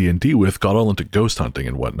I'd played D&D with got all into ghost hunting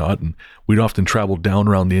and whatnot, and we'd often travel down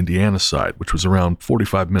around the Indiana side, which was around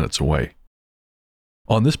 45 minutes away.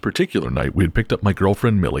 On this particular night, we had picked up my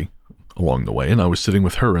girlfriend Millie along the way, and I was sitting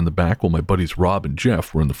with her in the back while my buddies Rob and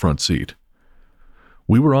Jeff were in the front seat.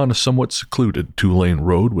 We were on a somewhat secluded 2-lane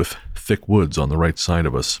road with thick woods on the right side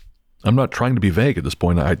of us. I'm not trying to be vague at this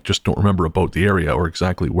point, I just don't remember about the area or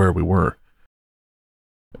exactly where we were.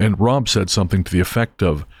 And Rob said something to the effect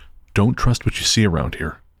of, "Don't trust what you see around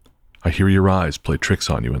here. I hear your eyes play tricks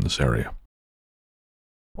on you in this area."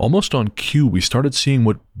 Almost on cue, we started seeing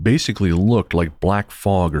what basically looked like black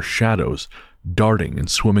fog or shadows darting and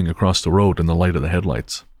swimming across the road in the light of the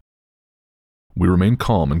headlights. We remained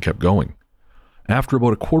calm and kept going. After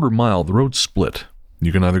about a quarter mile, the road split.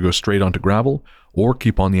 You can either go straight onto gravel or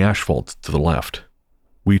keep on the asphalt to the left.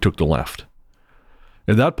 We took the left.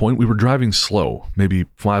 At that point, we were driving slow, maybe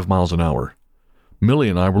 5 miles an hour. Millie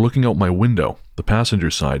and I were looking out my window, the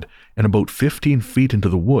passenger side, and about 15 feet into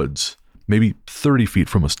the woods, maybe 30 feet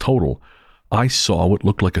from us total, I saw what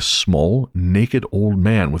looked like a small, naked old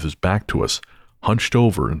man with his back to us, hunched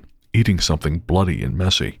over and eating something bloody and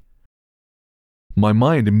messy. My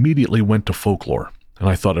mind immediately went to folklore, and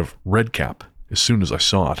I thought of Redcap as soon as I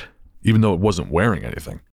saw it, even though it wasn't wearing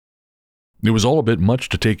anything. It was all a bit much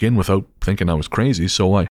to take in without thinking I was crazy,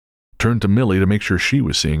 so I turned to Millie to make sure she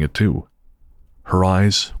was seeing it too. Her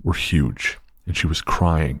eyes were huge, and she was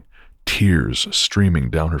crying, tears streaming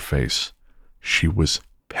down her face. She was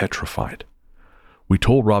petrified. We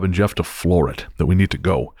told Rob and Jeff to floor it, that we need to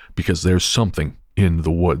go, because there's something in the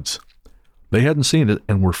woods. They hadn't seen it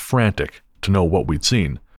and were frantic to know what we'd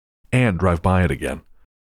seen, and drive by it again.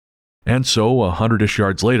 And so, 100-ish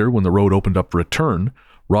yards later, when the road opened up for a turn,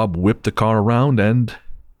 Rob whipped the car around and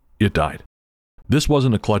it died. This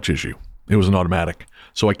wasn't a clutch issue. It was an automatic,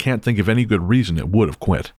 so I can't think of any good reason it would have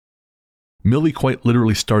quit. Millie quite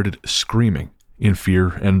literally started screaming in fear,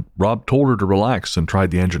 and Rob told her to relax and tried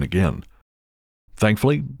the engine again.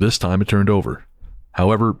 Thankfully, this time it turned over.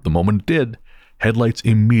 However, the moment it did, headlights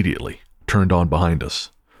immediately turned on behind us.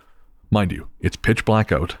 Mind you, it's pitch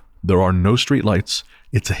black out, there are no street lights,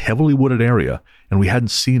 it's a heavily wooded area, and we hadn't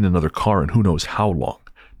seen another car in who knows how long.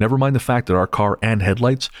 Never mind the fact that our car and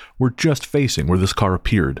headlights were just facing where this car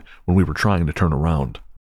appeared when we were trying to turn around.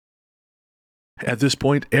 At this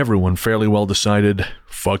point, everyone fairly well decided,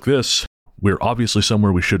 fuck this. We're obviously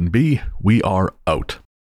somewhere we shouldn't be. We are out.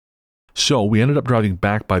 So we ended up driving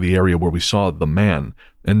back by the area where we saw the man,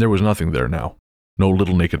 and there was nothing there now. No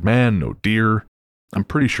little naked man, no deer. I'm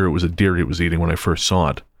pretty sure it was a deer he was eating when I first saw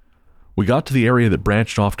it. We got to the area that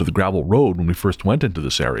branched off to the gravel road when we first went into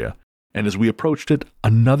this area, and as we approached it,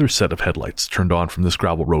 another set of headlights turned on from this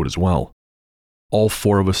gravel road as well. All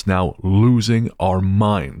four of us now losing our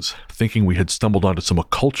minds, thinking we had stumbled onto some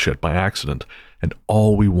occult shit by accident, and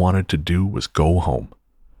all we wanted to do was go home.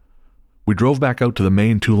 We drove back out to the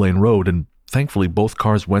main 2-lane road, and thankfully both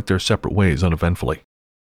cars went their separate ways uneventfully.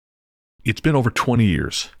 It's been over 20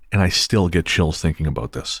 years, and I still get chills thinking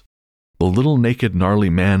about this. The little naked gnarly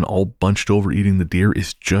man all bunched over eating the deer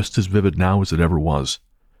is just as vivid now as it ever was.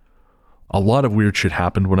 A lot of weird shit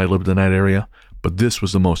happened when I lived in that area, but this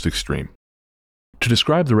was the most extreme. To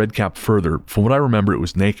describe the Redcap further, from what I remember it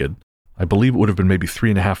was naked. I believe it would have been maybe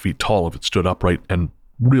 3.5 feet tall if it stood upright, and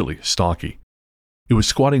really stocky. It was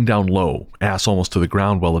squatting down low, ass almost to the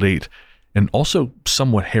ground while it ate, and also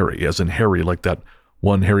somewhat hairy, as in hairy like that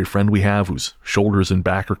one hairy friend we have whose shoulders and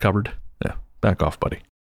back are covered. Back off, buddy.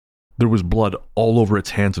 There was blood all over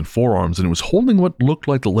its hands and forearms, and it was holding what looked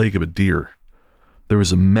like the leg of a deer. There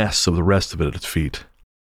was a mess of the rest of it at its feet.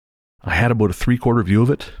 I had about a 3/4 view of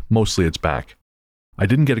it, mostly its back. I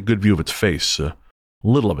didn't get a good view of its face, a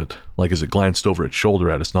little of it, like as it glanced over its shoulder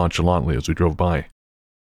at us nonchalantly as we drove by.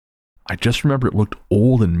 I just remember it looked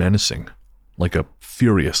old and menacing, like a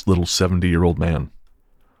furious little 70-year-old man.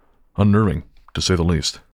 Unnerving, to say the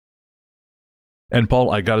least. And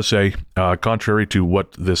Paul, I gotta say, contrary to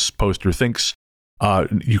what this poster thinks,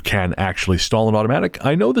 you can actually stall an automatic.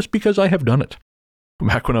 I know this because I have done it.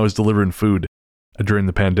 Back when I was delivering food during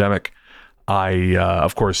the pandemic, I,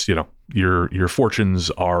 of course, your fortunes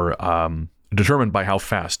are determined by how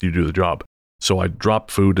fast you do the job. So I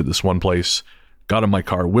dropped food at this one place, got in my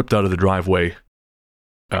car, whipped out of the driveway,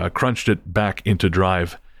 crunched it back into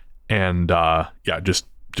drive, and just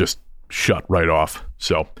shut right off.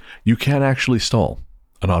 So you can actually stall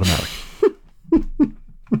an automatic.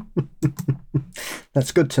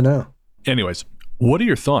 That's good to know. Anyways, what are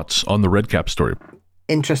your thoughts on the Redcap story?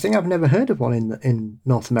 Interesting. I've never heard of one in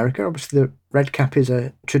North America. Obviously, the Redcap is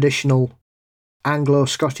a traditional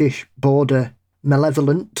Anglo-Scottish border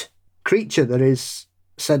malevolent creature that is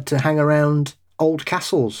said to hang around old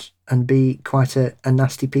castles and be quite a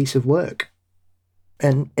nasty piece of work.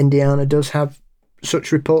 And Indiana does have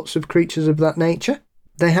such reports of creatures of that nature.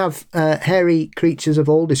 They have hairy creatures of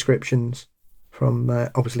all descriptions, from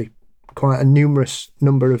obviously quite a numerous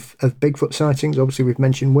number of Bigfoot sightings. Obviously, we've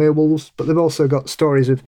mentioned werewolves, but they've also got stories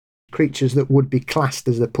of creatures that would be classed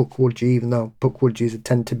as the Pukwudgie, even though Pukwudgies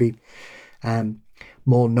tend to be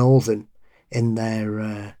more northern in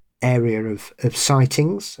their area of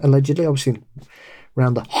sightings, allegedly. Obviously,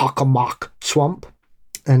 around the Hockomock Swamp.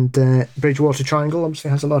 And Bridgewater Triangle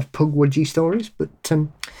obviously has a lot of Pukwudgie stories, but,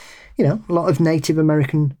 a lot of Native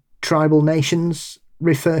American tribal nations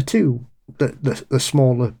refer to the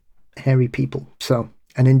smaller, hairy people. So,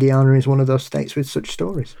 and Indiana is one of those states with such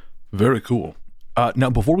stories. Very cool. Now,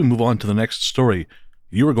 before we move on to the next story,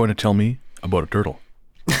 you were going to tell me about a turtle.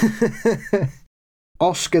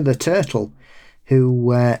 Oscar the turtle,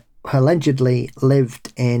 who allegedly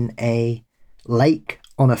lived in a lake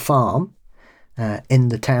on a farm in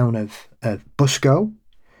the town of Busco.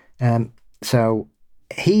 So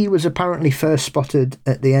he was apparently first spotted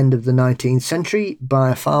at the end of the 19th century by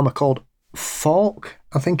a farmer called Falk,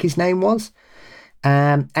 I think his name was.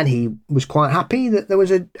 And he was quite happy that there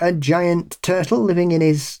was a giant turtle living in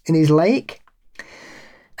his lake.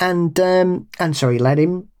 And so he let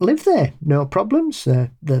him live there, no problems.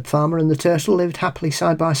 The farmer and the turtle lived happily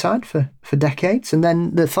side by side for decades. And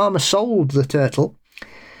then the farmer sold the turtle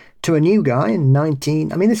to a new guy in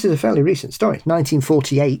this is a fairly recent story,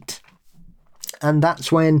 1948. And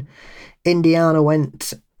that's when Indiana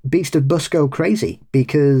went Beast of Busco crazy,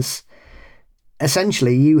 because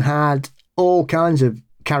essentially you had all kinds of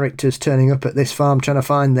characters turning up at this farm trying to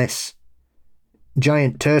find this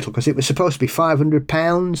giant turtle, because it was supposed to be 500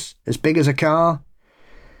 pounds, as big as a car,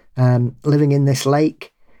 living in this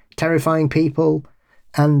lake, terrifying people.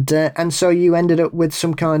 And so you ended up with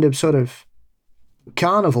some kind of sort of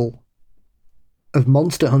carnival of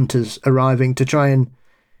monster hunters arriving to try and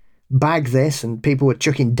bag this, and people were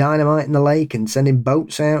chucking dynamite in the lake and sending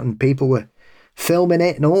boats out, and people were filming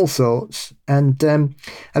it and all sorts. And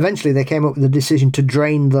eventually they came up with the decision to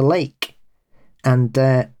drain the lake. And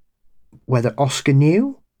whether Oscar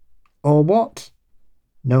knew or what,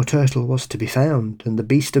 no turtle was to be found, and the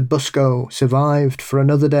Beast of Busco survived for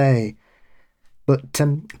another day. But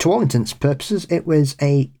to all intents and purposes, it was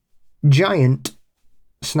a giant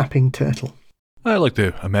snapping turtle. I like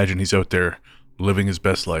to imagine he's out there living his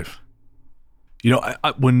best life. You know,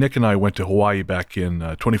 when Nick and I went to Hawaii back in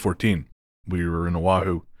 2014, we were in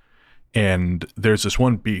Oahu, and there's this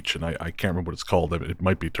one beach, and I can't remember what it's called. It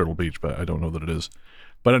might be Turtle Beach, but I don't know that it is.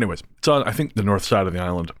 But anyways, it's on, I think, the north side of the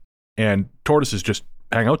island, and tortoises just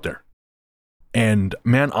hang out there. And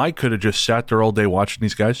man, I could have just sat there all day watching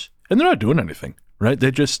these guys, and they're not doing anything, right?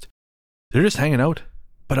 They're just hanging out,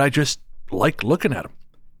 but I just like looking at them.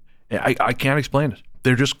 I can't explain it.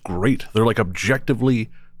 They're just great. They're like objectively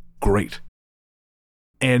great.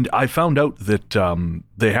 And I found out that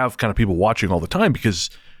they have kind of people watching all the time,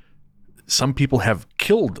 because some people have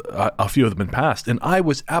killed a few of them in the past, and I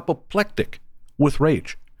was apoplectic with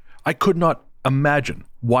rage. I could not imagine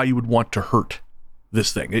why you would want to hurt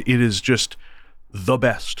this thing. It is just the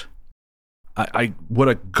best. What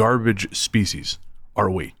a garbage species are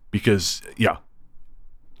we? Because, yeah,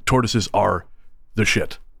 tortoises are the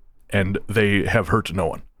shit, and they have hurt no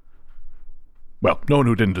one. Well, no one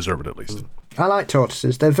who didn't deserve it, at least. I like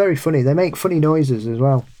tortoises. They're very funny. They make funny noises as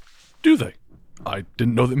well. Do they? I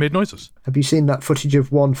didn't know they made noises. Have you seen that footage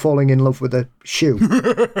of one falling in love with a shoe?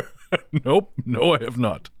 Nope. No, I have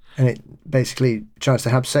not. And it basically tries to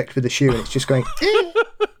have sex with the shoe, and it's just going...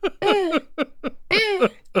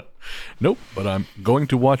 Nope, but I'm going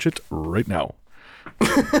to watch it right now.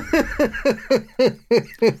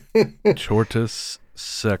 Tortoise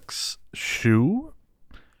sex shoe?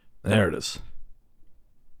 There it is.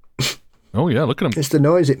 Oh, yeah, look at him. It's the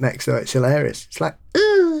noise it makes, though. It's hilarious. It's like...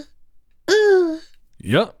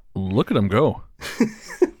 Yeah, look at him go.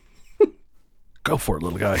 Go for it,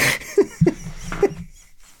 little guy.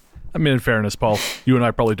 I mean, in fairness, Paul, you and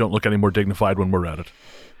I probably don't look any more dignified when we're at it.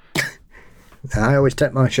 I always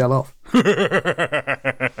take my shell off.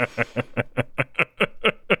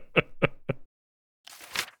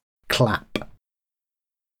 Clap.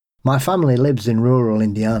 My family lives in rural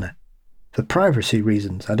Indiana. For privacy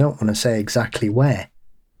reasons, I don't want to say exactly where,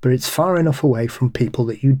 but it's far enough away from people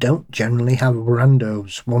that you don't generally have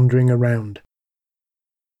randos wandering around.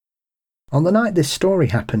 On the night this story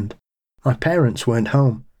happened, my parents weren't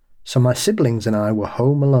home, so my siblings and I were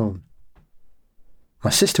home alone. My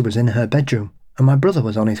sister was in her bedroom, and my brother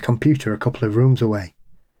was on his computer a couple of rooms away,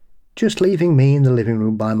 just leaving me in the living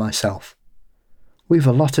room by myself. We've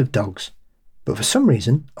a lot of dogs, but for some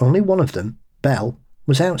reason, only one of them, Belle,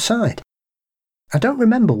 was outside. I don't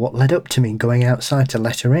remember what led up to me going outside to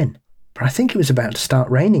let her in, but I think it was about to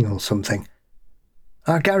start raining or something.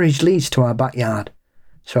 Our garage leads to our backyard,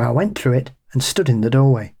 so I went through it and stood in the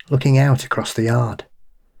doorway, looking out across the yard.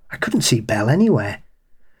 I couldn't see Belle anywhere,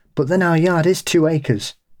 but then our yard is 2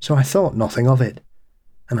 acres, so I thought nothing of it,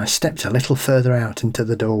 and I stepped a little further out into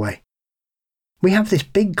the doorway. We have this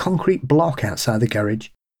big concrete block outside the garage,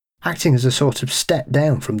 acting as a sort of step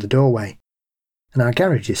down from the doorway, and our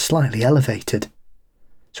garage is slightly elevated.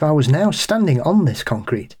 So I was now standing on this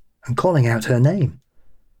concrete and calling out her name.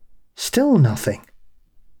 Still nothing.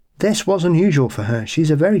 This was unusual for her. She's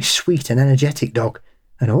a very sweet and energetic dog,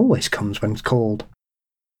 and always comes when called.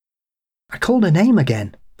 I called her name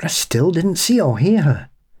again, but I still didn't see or hear her.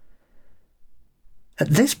 At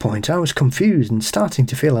this point, I was confused and starting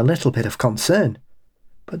to feel a little bit of concern.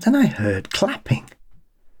 But then I heard clapping.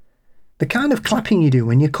 The kind of clapping you do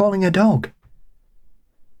when you're calling a dog.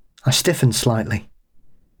 I stiffened slightly.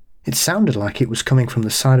 It sounded like it was coming from the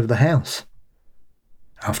side of the house.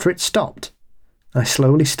 After it stopped, I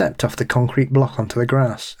slowly stepped off the concrete block onto the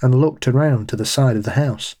grass and looked around to the side of the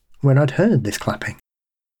house where I'd heard this clapping.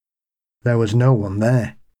 There was no one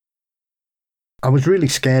there. I was really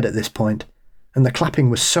scared at this point, and the clapping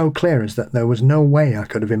was so clear as that there was no way I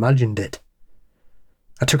could have imagined it.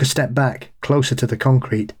 I took a step back, closer to the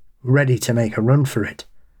concrete, ready to make a run for it,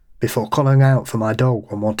 before calling out for my dog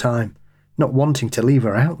one more time, not wanting to leave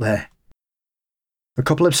her out there. A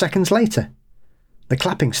couple of seconds later, the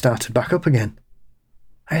clapping started back up again.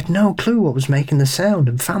 I had no clue what was making the sound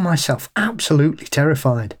and found myself absolutely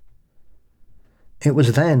terrified. It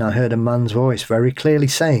was then I heard a man's voice very clearly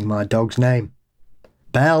saying my dog's name.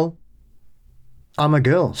 Belle. I'm a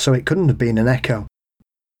girl, so it couldn't have been an echo.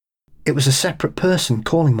 It was a separate person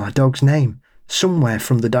calling my dog's name, somewhere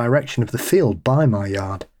from the direction of the field by my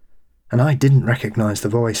yard, and I didn't recognise the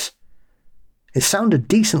voice. It sounded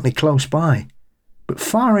decently close by, but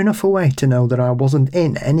far enough away to know that I wasn't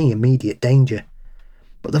in any immediate danger.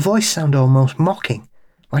 But the voice sounded almost mocking,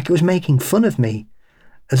 like it was making fun of me,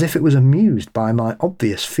 as if it was amused by my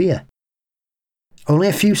obvious fear. Only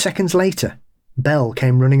a few seconds later, Belle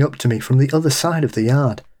came running up to me from the other side of the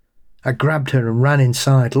yard. I grabbed her and ran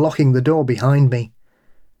inside, locking the door behind me.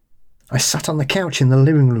 I sat on the couch in the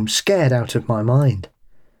living room, scared out of my mind.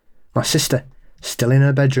 My sister, still in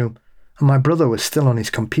her bedroom, and my brother was still on his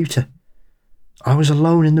computer. I was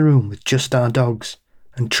alone in the room with just our dogs,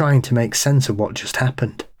 and trying to make sense of what just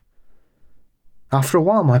happened. After a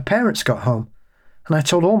while, my parents got home, and I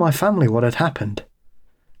told all my family what had happened.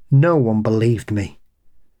 No one believed me.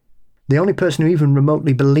 The only person who even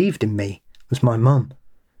remotely believed in me was my mum,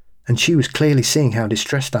 and she was clearly seeing how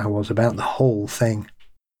distressed I was about the whole thing.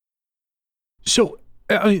 So,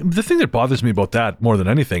 the thing that bothers me about that more than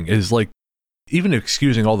anything is, like, even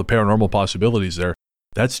excusing all the paranormal possibilities there,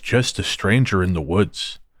 that's just a stranger in the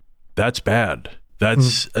woods. That's bad.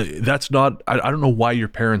 That's not, I don't know why your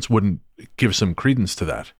parents wouldn't give some credence to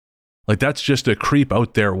that. Like, that's just a creep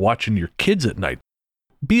out there watching your kids at night.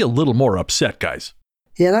 Be a little more upset, guys.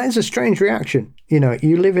 Yeah, that is a strange reaction. You know,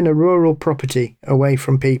 you live in a rural property away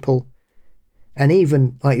from people, and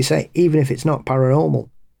even, like you say, even if it's not paranormal,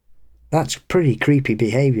 that's pretty creepy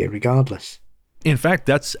behaviour regardless. In fact,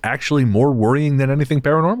 that's actually more worrying than anything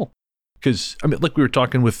paranormal. Because, I mean, like we were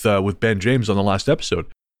talking with Ben James on the last episode,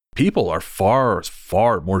 people are far,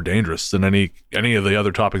 far more dangerous than any of the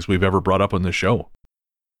other topics we've ever brought up on this show.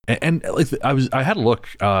 And like I had a look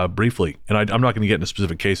briefly, and I'm not going to get into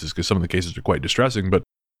specific cases because some of the cases are quite distressing, but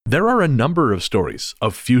there are a number of stories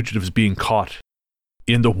of fugitives being caught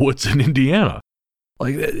in the woods in Indiana.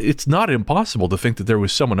 Like, it's not impossible to think that there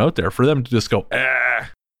was someone out there for them to just go, I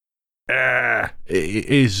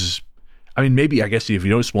mean, maybe, I guess if you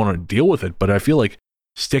don't just want to deal with it, but I feel like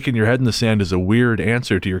sticking your head in the sand is a weird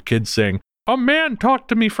answer to your kids saying, a man talked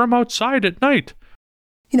to me from outside at night.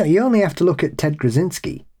 You know, you only have to look at Ted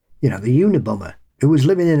Krasinski, you know, the Unabomber, who was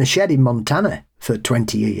living in a shed in Montana for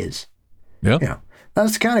 20 years. Yeah. You know,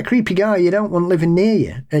 that's the kind of creepy guy you don't want living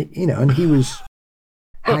near you. You know, and he was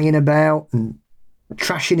hanging about and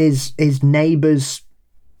trashing his neighbours'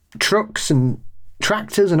 trucks and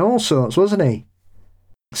tractors and all sorts, wasn't he?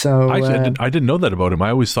 So I didn't know that about him.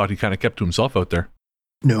 I always thought he kind of kept to himself out there.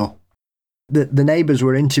 No. The neighbours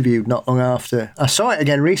were interviewed not long after. I saw it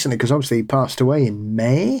again recently because obviously he passed away in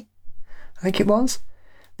May, I think it was,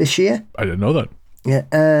 this year. I didn't know that. Yeah,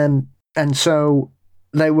 and so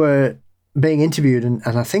they were being interviewed, and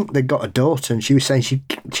I think they got a daughter, and she was saying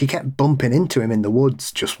she kept bumping into him in the woods,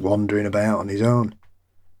 just wandering about on his own.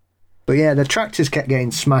 But yeah, the tractors kept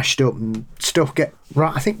getting smashed up and stuff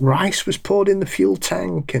I think rice was poured in the fuel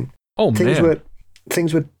tank, and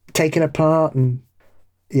things were taken apart, and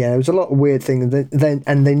yeah, there was a lot of weird things.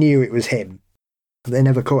 And they knew it was him. They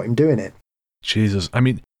never caught him doing it. Jesus, I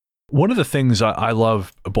mean, one of the things I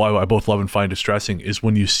both love and find distressing is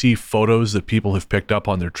when you see photos that people have picked up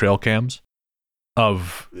on their trail cams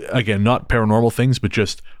of, again, not paranormal things, but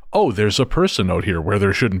just, oh, there's a person out here where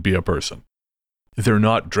there shouldn't be a person. They're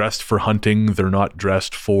not dressed for hunting. They're not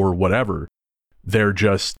dressed for whatever. They're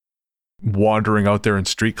just wandering out there in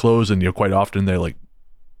street clothes, and, you know, quite often they like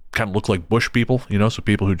kind of look like bush people, you know, so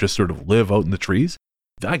people who just sort of live out in the trees.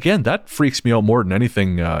 Again, that freaks me out more than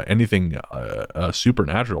anything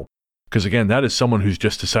supernatural. Because again, that is someone who's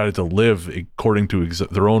just decided to live according to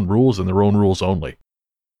their own rules and their own rules only.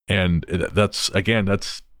 And that's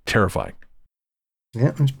terrifying.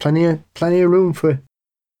 Yeah, there's plenty of room for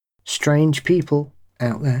strange people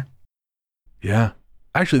out there. Yeah.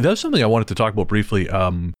 Actually, that was something I wanted to talk about briefly.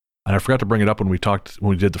 And I forgot to bring it up when we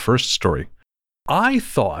did the first story. I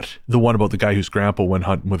thought the one about the guy whose grandpa went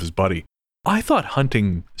hunting with his buddy. I thought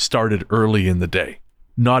hunting started early in the day,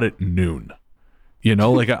 not at noon. You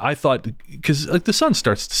know, like I thought, because like the sun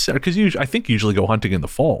starts to set, because I think you usually go hunting in the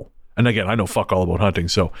fall. And again, I know fuck all about hunting.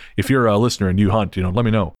 So if you're a listener and you hunt, let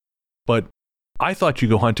me know. But I thought you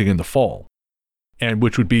go hunting in the fall, and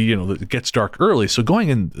which would be, it gets dark early. So going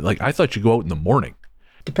in, like, I thought you go out in the morning.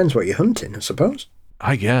 Depends what you're hunting, I suppose.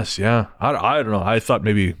 I guess, yeah. I don't know. I thought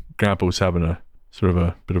maybe Grandpa was having a sort of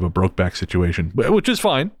a bit of a Brokeback situation, which is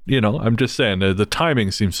fine. I'm just saying the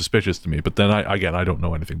timing seems suspicious to me. But then I don't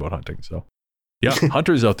know anything about hunting. So yeah,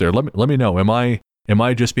 hunters out there, let me know. Am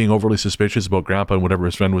I just being overly suspicious about Grandpa and whatever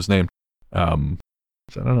his friend was named? I don't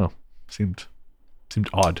know. Seemed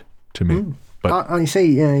odd to me. But I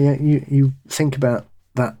see. Yeah. You think about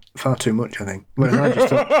that far too much, I think.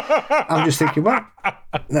 Whereas I'm just thinking, well,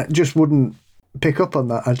 that just wouldn't pick up on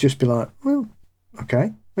that. I'd just be like, well,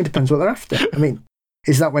 okay. It depends what they're after. I mean,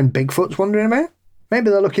 is that when Bigfoot's wandering about? Maybe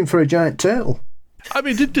they're looking for a giant turtle. I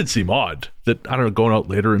mean, it did seem odd that, I don't know, going out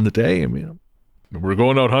later in the day. I mean, we're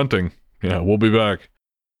going out hunting. Yeah, we'll be back.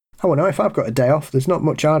 I don't know. If I've got a day off, there's not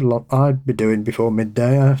much I'd be doing before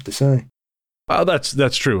midday, I have to say. Well,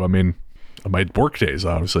 that's true. I mean, my work days,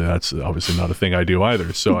 obviously, that's obviously not a thing I do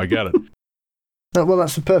either, so I get it. Well,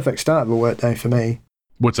 that's the perfect start of a work day for me.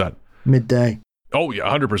 What's that? Midday. Oh, yeah,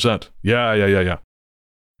 100%. Yeah.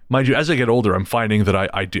 Mind you, as I get older, I'm finding that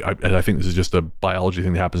I do, and I think this is just a biology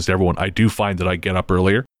thing that happens to everyone, I do find that I get up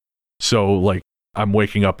earlier. So, like, I'm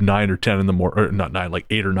waking up 9 or 10 in the morning, or not 9, like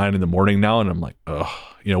 8 or 9 in the morning now, and I'm like, ugh.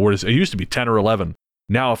 Whereas it used to be 10 or 11.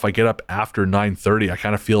 Now, if I get up after 9:30, I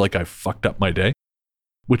kind of feel like I've fucked up my day,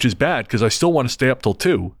 which is bad because I still want to stay up till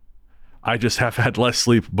 2. I just have had less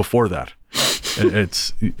sleep before that.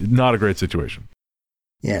 It's not a great situation.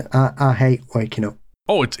 Yeah, I hate waking up.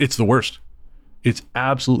 Oh, it's the worst. It's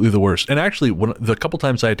absolutely the worst. And actually, the couple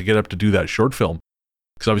times I had to get up to do that short film,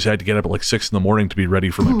 because obviously I had to get up at like 6 in the morning to be ready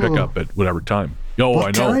for my pickup at whatever time.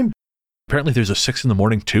 What I know. Time? Apparently there's a 6 in the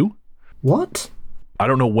morning too. What? I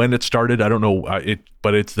don't know when it started. I don't know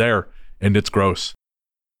but it's there and it's gross.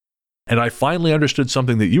 And I finally understood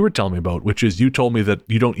something that you were telling me about, which is you told me that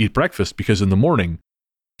you don't eat breakfast because in the morning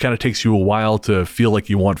it kind of takes you a while to feel like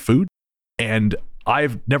you want food. And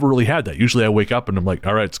I've never really had that. Usually I wake up and I'm like,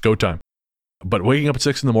 all right, it's go time. But waking up at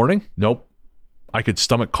 6 in the morning, nope. I could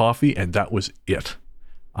stomach coffee and that was it.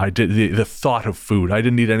 I did the thought of food. I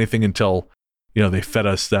didn't eat anything until, they fed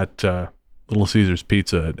us that Little Caesars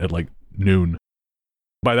pizza at like noon.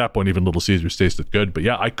 By that point, even Little Caesars tasted good. But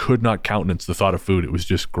yeah, I could not countenance the thought of food. It was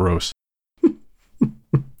just gross.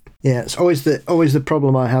 Yeah, it's always the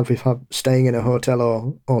problem I have if I'm staying in a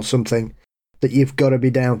hotel or something, that you've got to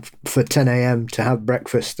be down for 10 a.m. to have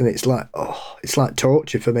breakfast. And it's like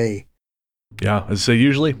torture for me. Yeah, as I say,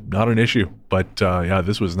 usually not an issue. But yeah,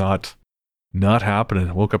 this was not happening.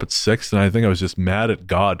 I woke up at 6 and I think I was just mad at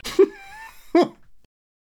God.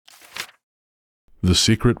 The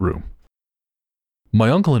Secret Room.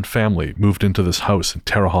 My uncle and family moved into this house in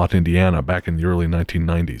Terre Haute, Indiana back in the early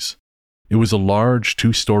 1990s. It was a large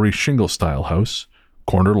 2-story shingle-style house,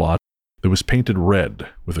 corner lot, that was painted red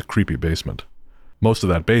with a creepy basement. Most of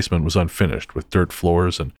that basement was unfinished with dirt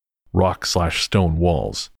floors and rock/stone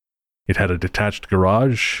walls. It had a detached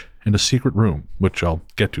garage and a secret room, which I'll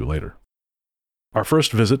get to later. Our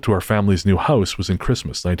first visit to our family's new house was in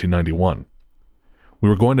Christmas 1991. We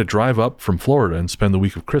were going to drive up from Florida and spend the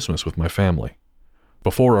week of Christmas with my family.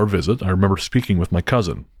 Before our visit, I remember speaking with my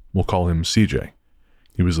cousin. We'll call him CJ.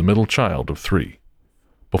 He was the middle child of 3.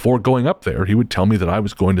 Before going up there, he would tell me that I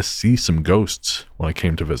was going to see some ghosts when I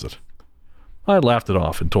came to visit. I laughed it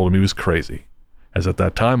off and told him he was crazy, as at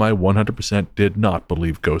that time I 100% did not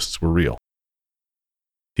believe ghosts were real.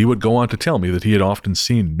 He would go on to tell me that he had often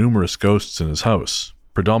seen numerous ghosts in his house,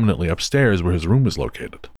 predominantly upstairs where his room was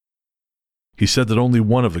located. He said that only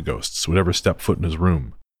one of the ghosts would ever step foot in his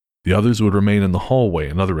room. The others would remain in the hallway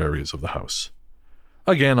and other areas of the house.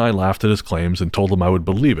 Again, I laughed at his claims and told him I would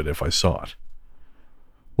believe it if I saw it.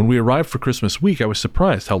 When we arrived for Christmas week, I was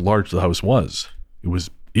surprised how large the house was. It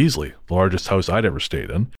was easily the largest house I'd ever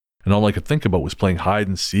stayed in, and all I could think about was playing hide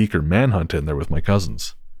and seek or manhunt in there with my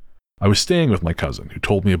cousins. I was staying with my cousin, who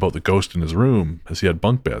told me about the ghost in his room, as he had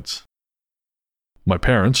bunk beds. My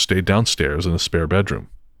parents stayed downstairs in a spare bedroom.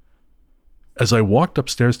 As I walked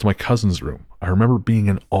upstairs to my cousin's room, I remember being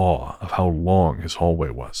in awe of how long his hallway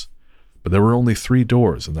was, but there were only 3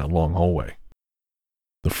 doors in that long hallway.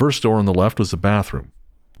 The first door on the left was the bathroom.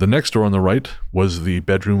 The next door on the right was the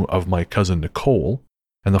bedroom of my cousin Nicole,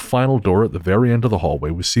 and the final door at the very end of the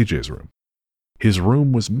hallway was CJ's room. His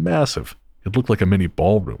room was massive. It looked like a mini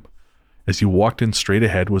ballroom. As you walked in, straight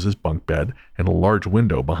ahead was his bunk bed and a large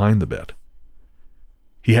window behind the bed.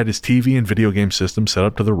 He had his TV and video game system set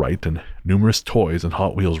up to the right and numerous toys and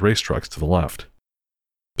Hot Wheels race trucks to the left.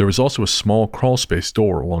 There was also a small crawlspace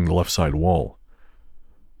door along the left side wall.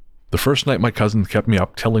 The first night my cousin kept me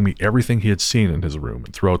up telling me everything he had seen in his room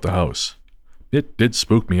and throughout the house. It did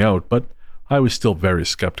spook me out, but I was still very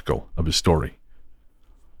skeptical of his story.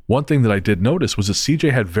 One thing that I did notice was that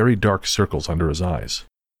CJ had very dark circles under his eyes.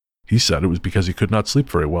 He said it was because he could not sleep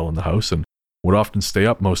very well in the house and would often stay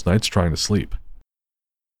up most nights trying to sleep.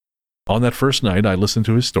 On that first night, I listened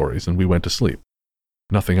to his stories and we went to sleep.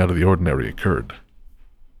 Nothing out of the ordinary occurred.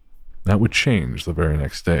 That would change the very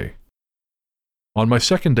next day. On my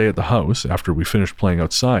second day at the house, after we finished playing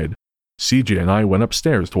outside, CJ and I went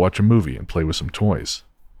upstairs to watch a movie and play with some toys.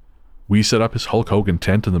 We set up his Hulk Hogan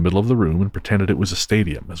tent in the middle of the room and pretended it was a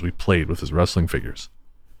stadium as we played with his wrestling figures.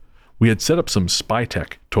 We had set up some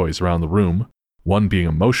Spytek toys around the room, one being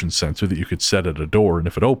a motion sensor that you could set at a door, and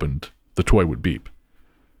if it opened, the toy would beep.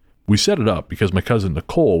 We set it up because my cousin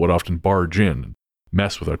Nicole would often barge in and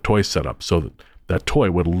mess with our toy setup so that that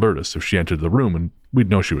toy would alert us if she entered the room and we'd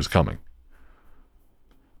know she was coming.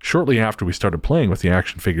 Shortly after we started playing with the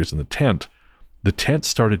action figures in the tent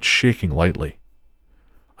started shaking lightly.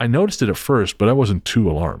 I noticed it at first, but I wasn't too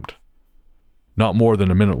alarmed. Not more than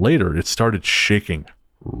a minute later, it started shaking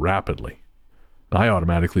rapidly. I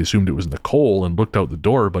automatically assumed it was Nicole and looked out the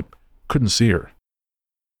door, but couldn't see her.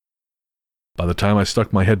 By the time I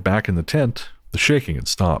stuck my head back in the tent, the shaking had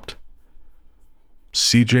stopped.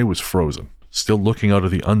 CJ was frozen, still looking out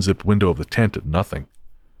of the unzipped window of the tent at nothing.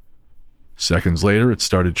 Seconds later, it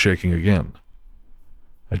started shaking again.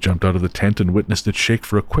 I jumped out of the tent and witnessed it shake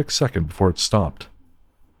for a quick second before it stopped.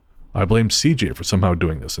 I blamed CJ for somehow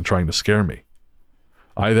doing this and trying to scare me.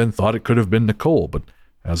 I then thought it could have been Nicole, but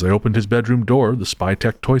as I opened his bedroom door, the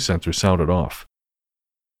Spytek toy sensor sounded off.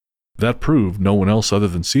 That proved no one else other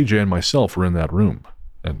than CJ and myself were in that room,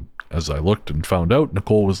 and as I looked and found out,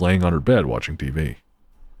 Nicole was laying on her bed watching TV.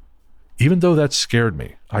 Even though that scared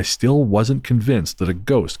me, I still wasn't convinced that a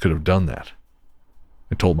ghost could have done that.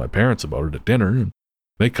 I told my parents about it at dinner, and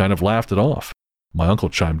they kind of laughed it off. My uncle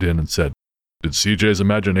chimed in and said, "Did CJ's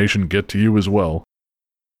imagination get to you as well?"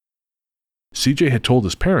 CJ had told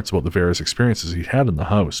his parents about the various experiences he'd had in the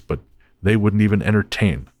house, but they wouldn't even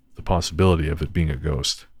entertain the possibility of it being a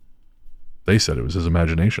ghost. They said it was his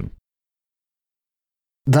imagination.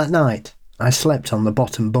 That night, I slept on the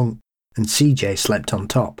bottom bunk, and CJ slept on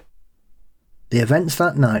top. The events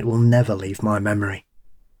that night will never leave my memory.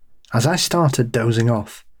 As I started dozing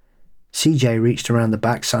off, CJ reached around the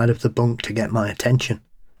backside of the bunk to get my attention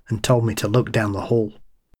and told me to look down the hall.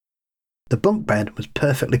 The bunk bed was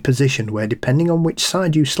perfectly positioned where, depending on which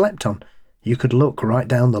side you slept on, you could look right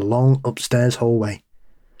down the long upstairs hallway.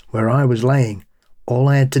 Where I was laying, all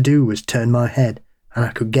I had to do was turn my head and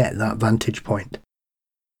I could get that vantage point.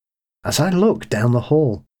 As I looked down the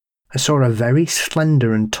hall, I saw a very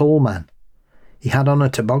slender and tall man. He had on a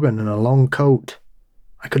toboggan and a long coat.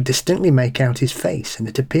 I could distinctly make out his face, and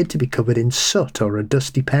it appeared to be covered in soot or a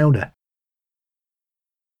dusty powder.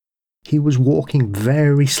 He was walking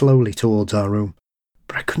very slowly towards our room,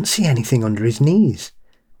 but I couldn't see anything under his knees,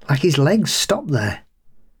 like his legs stopped there.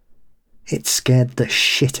 It scared the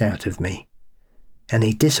shit out of me, and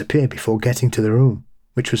he disappeared before getting to the room,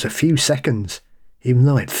 which was a few seconds, even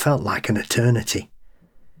though it felt like an eternity.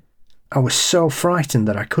 I was so frightened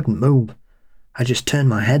that I couldn't move. I just turned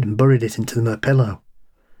my head and buried it into my pillow.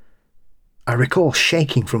 I recall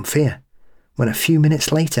shaking from fear, when a few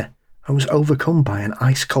minutes later I was overcome by an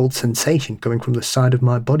ice-cold sensation coming from the side of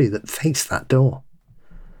my body that faced that door.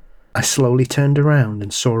 I slowly turned around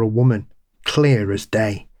and saw a woman, clear as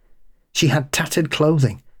day. She had tattered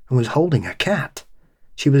clothing and was holding a cat.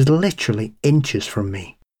 She was literally inches from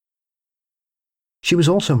me. She was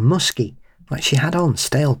also musky, like she had on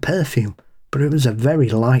stale perfume, but it was a very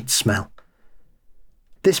light smell.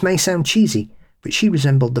 This may sound cheesy, but she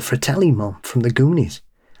resembled the Fratelli mom from the Goonies,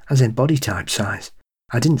 as in body type size.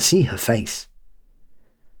 I didn't see her face.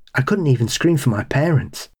 I couldn't even scream for my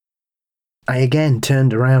parents. I again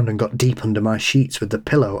turned around and got deep under my sheets with the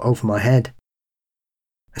pillow over my head.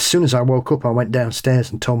 As soon as I woke up, I went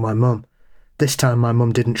downstairs and told my mum. This time my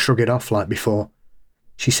mum didn't shrug it off like before.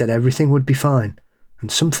 She said everything would be fine,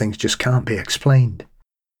 and some things just can't be explained.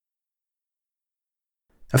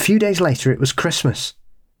 A few days later, it was Christmas.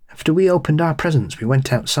 After we opened our presents, we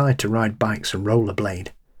went outside to ride bikes and rollerblade.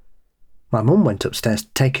 My mum went upstairs to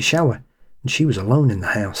take a shower, and she was alone in the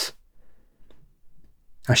house.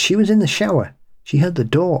 As she was in the shower, She heard the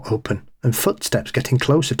door open and footsteps getting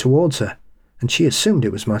closer towards her, and she assumed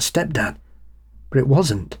it was my stepdad. But it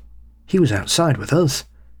wasn't. He was outside with us.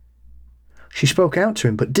 She spoke out to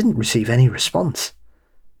him but didn't receive any response.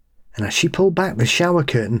 And as she pulled back the shower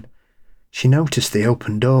curtain, she noticed the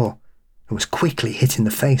open door and was quickly hit in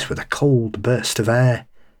the face with a cold burst of air.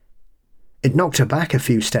 It knocked her back a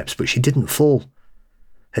few steps, but she didn't fall.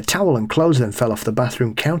 Her towel and clothes then fell off the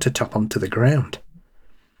bathroom countertop onto the ground.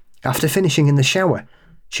 After finishing in the shower,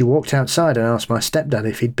 she walked outside and asked my stepdad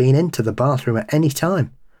if he'd been into the bathroom at any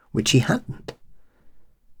time, which he hadn't.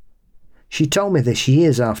 She told me this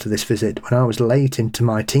years after this visit, when I was late into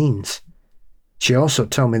my teens. She also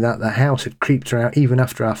told me that the house had creeped her out even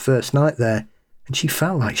after our first night there, and she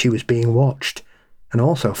felt like she was being watched, and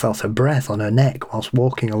also felt her breath on her neck whilst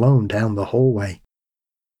walking alone down the hallway.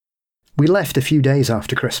 We left a few days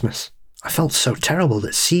after Christmas. I felt so terrible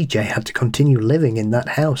that CJ had to continue living in that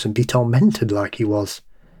house and be tormented like he was.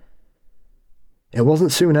 It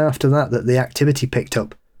wasn't soon after that the activity picked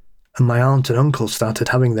up, and my aunt and uncle started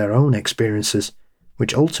having their own experiences,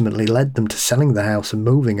 which ultimately led them to selling the house and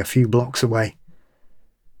moving a few blocks away.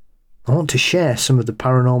 I want to share some of the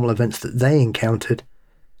paranormal events that they encountered.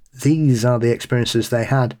 These are the experiences they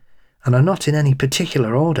had, and are not in any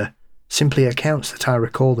particular order, simply accounts that I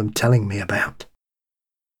recall them telling me about.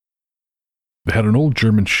 They had an old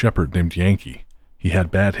German shepherd named Yankee. He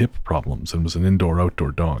had bad hip problems and was an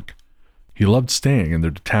indoor-outdoor dog. He loved staying in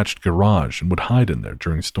their detached garage and would hide in there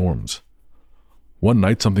during storms. One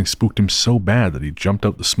night something spooked him so bad that he jumped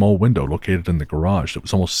out the small window located in the garage that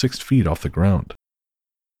was almost 6 feet off the ground.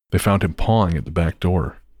 They found him pawing at the back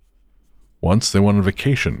door. Once they went on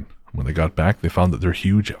vacation. When they got back, they found that their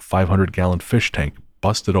huge 500-gallon fish tank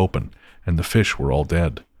busted open and the fish were all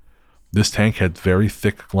dead. This tank had very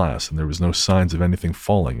thick glass and there was no signs of anything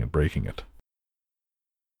falling and breaking it.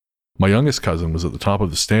 My youngest cousin was at the top of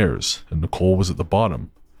the stairs, and Nicole was at the bottom.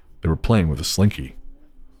 They were playing with a slinky.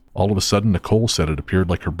 All of a sudden, Nicole said it appeared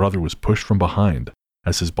like her brother was pushed from behind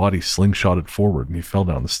as his body slingshotted forward and he fell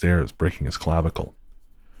down the stairs, breaking his clavicle.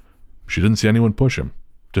 She didn't see anyone push him,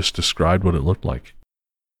 just described what it looked like.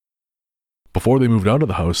 Before they moved out of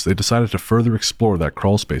the house, they decided to further explore that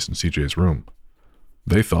crawl space in CJ's room.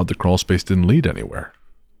 They thought the crawl space didn't lead anywhere,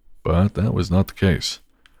 but that was not the case.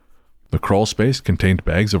 The crawl space contained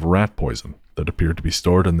bags of rat poison that appeared to be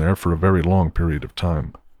stored in there for a very long period of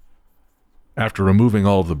time. After removing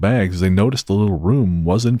all of the bags, they noticed the little room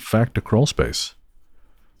was in fact a crawl space.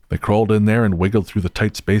 They crawled in there and wiggled through the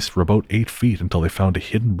tight space for about 8 feet until they found a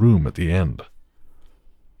hidden room at the end.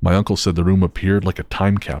 My uncle said the room appeared like a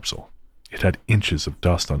time capsule. It had inches of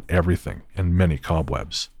dust on everything and many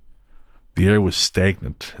cobwebs. The air was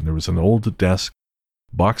stagnant and there was an old desk,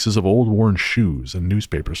 boxes of old worn shoes and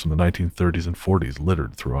newspapers from the 1930s and 40s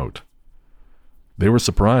littered throughout. They were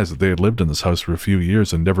surprised that they had lived in this house for a few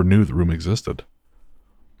years and never knew the room existed.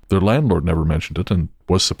 Their landlord never mentioned it and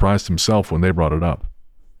was surprised himself when they brought it up.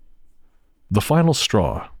 The final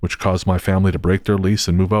straw, which caused my family to break their lease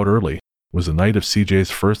and move out early, was the night of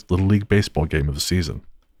CJ's first Little League baseball game of the season.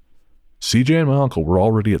 CJ and my uncle were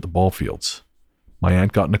already at the ball fields. My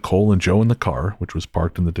aunt got Nicole and Joe in the car, which was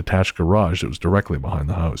parked in the detached garage that was directly behind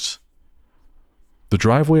the house. The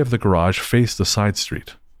driveway of the garage faced the side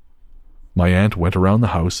street. My aunt went around the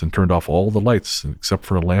house and turned off all the lights except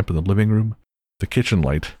for a lamp in the living room, the kitchen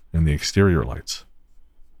light, and the exterior lights.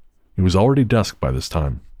 It was already dusk by this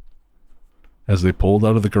time. As they pulled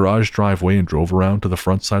out of the garage driveway and drove around to the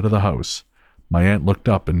front side of the house, my aunt looked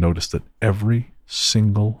up and noticed that every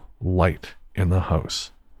single light in the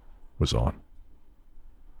house was on.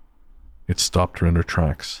 It stopped her in her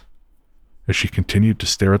tracks. As she continued to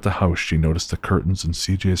stare at the house, she noticed the curtains in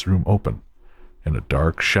CJ's room open and a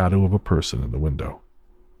dark shadow of a person in the window.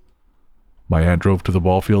 My aunt drove to the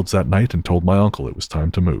ball fields that night and told my uncle it was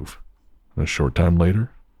time to move. And a short time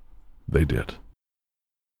later, they did.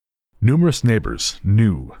 Numerous neighbors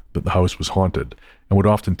knew that the house was haunted and would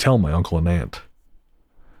often tell my uncle and aunt.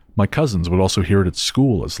 My cousins would also hear it at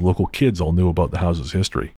school as the local kids all knew about the house's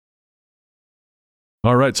history.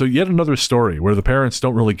 All right, so yet another story where the parents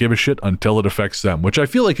don't really give a shit until it affects them, which I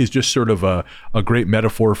feel like is just sort of a great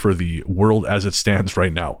metaphor for the world as it stands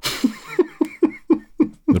right now.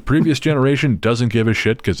 The previous generation doesn't give a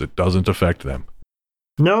shit because it doesn't affect them.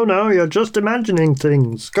 No, you're just imagining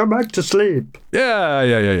things. Go back to sleep.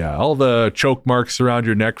 Yeah. All the choke marks around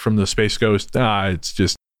your neck from the Space Ghost,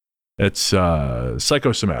 it's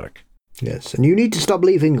psychosomatic. Yes, and you need to stop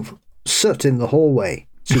leaving soot in the hallway.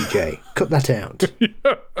 CJ, cut that out.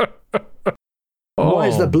 Why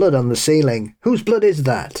is there blood on the ceiling? Whose blood is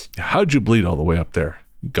that? How'd you bleed all the way up there,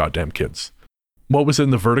 you goddamn kids? What was in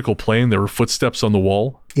the vertical plane? There were footsteps on the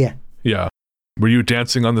wall? Yeah. Yeah. Were you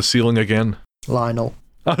dancing on the ceiling again? Lionel.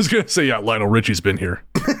 I was going to say, yeah, Lionel Richie's been here.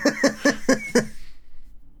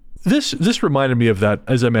 This reminded me of that,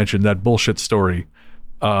 as I mentioned, that bullshit story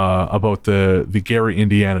about the Gary,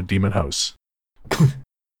 Indiana demon house.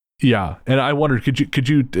 Yeah, and I wondered, could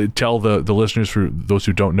you tell the listeners, for those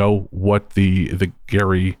who don't know, what the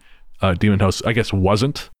Gary demon house, I guess,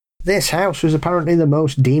 wasn't? This house was apparently the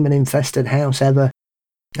most demon-infested house ever,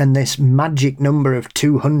 and this magic number of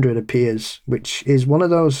 200 appears, which is one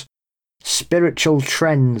of those spiritual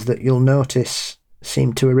trends that you'll notice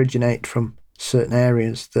seem to originate from certain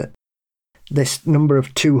areas, that this number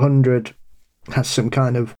of 200 has some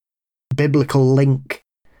kind of biblical link,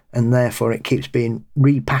 and therefore it keeps being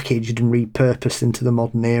repackaged and repurposed into the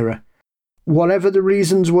modern era. Whatever the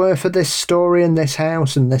reasons were for this story and this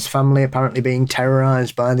house and this family apparently being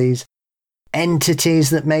terrorised by these entities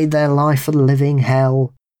that made their life a living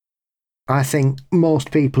hell, I think most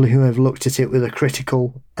people who have looked at it with a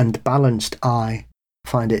critical and balanced eye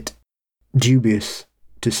find it dubious,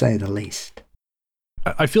 to say the least.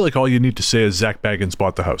 I feel like all you need to say is Zach Baggins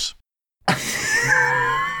bought the house.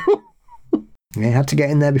 He had to get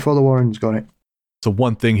in there before the Warrens got it. The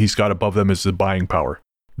one thing he's got above them is the buying power.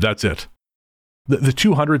 That's it. The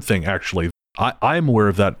 200 thing, actually, I'm aware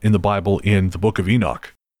of that in the Bible in the book of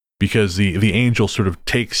Enoch, because the angel sort of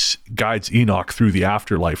guides Enoch through the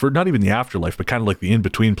afterlife, or not even the afterlife, but kind of like the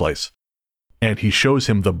in-between place. And he shows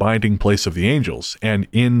him the binding place of the angels. And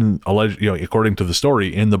according to the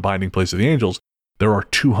story, in the binding place of the angels, there are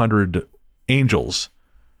 200 angels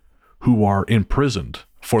who are imprisoned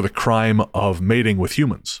for the crime of mating with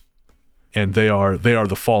humans. And they are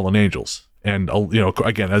the fallen angels. And,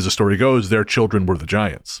 again, as the story goes, their children were the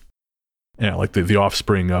giants. Yeah, like the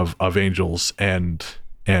offspring of angels and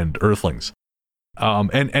earthlings.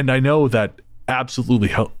 And I know that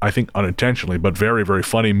absolutely, I think unintentionally, but very, very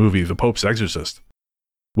funny movie, The Pope's Exorcist,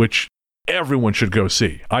 which everyone should go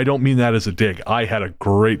see. I don't mean that as a dig. I had a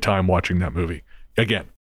great time watching that movie. Again,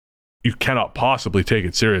 you cannot possibly take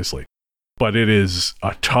it seriously, but it is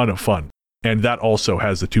a ton of fun. And that also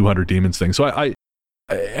has the 200 demons thing. So I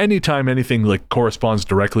anytime anything like corresponds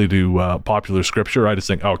directly to popular scripture, I just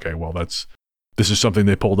think, okay, well, this is something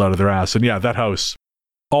they pulled out of their ass. And yeah, that house,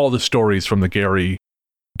 all the stories from the Gary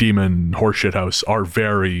demon horseshit house are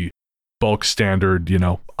very bulk standard.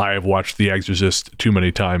 I have watched The Exorcist too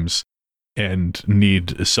many times and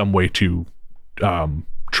need some way to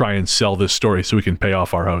try and sell this story so we can pay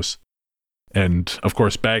off our house. And of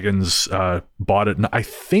course, Baggins bought it. And I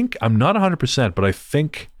think, I'm not 100%, but I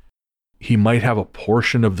think he might have a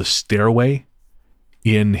portion of the stairway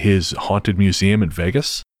in his haunted museum in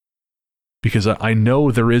Vegas. Because I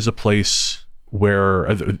know there is a place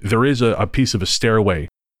where there is a piece of a stairway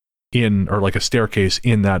or like a staircase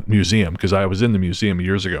in that museum, because I was in the museum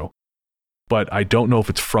years ago. But I don't know if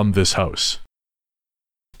it's from this house.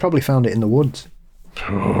 Probably found it in the woods.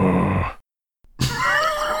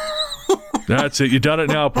 That's it. You done it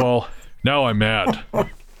now, Paul. Now I'm mad.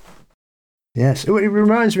 Yes, it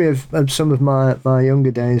reminds me of some of my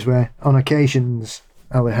younger days where on occasions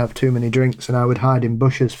I would have too many drinks and I would hide in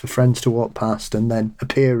bushes for friends to walk past and then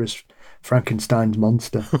appear as Frankenstein's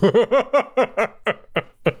monster.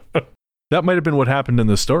 That might have been what happened in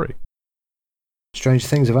the story. Strange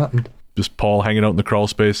things have happened. Just Paul hanging out in the crawl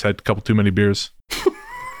space, had a couple too many beers.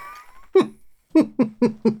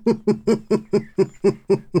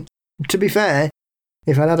 To be fair,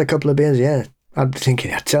 if I'd had a couple of beers, yeah, I'd be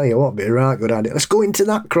thinking, I tell you what, it'd be a right good idea. Let's go into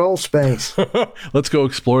that crawl space. Let's go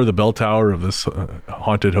explore the bell tower of this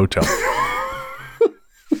haunted hotel.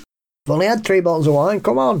 I've only had 3 bottles of wine.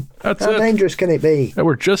 Come on. How dangerous can it be? Yeah,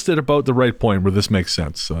 we're just at about the right point where this makes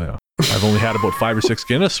sense. So, yeah. I've only had about 5 or 6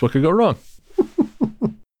 Guinness. What could go wrong?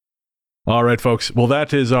 All right, folks. Well,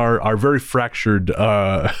 that is our very fractured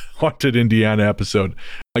haunted Indiana episode.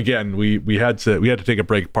 Again, we had to take a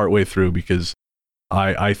break partway through because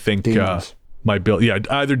I think my build,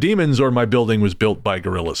 either demons or my building was built by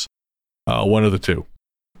gorillas. One of the two.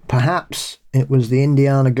 Perhaps it was the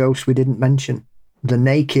Indiana ghost we didn't mention, the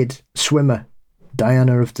naked swimmer,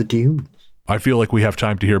 Diana of the Dunes. I feel like we have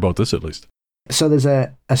time to hear about this at least. So there's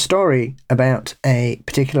a story about a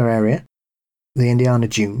particular area, the Indiana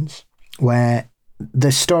Dunes, where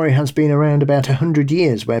this story has been around about 100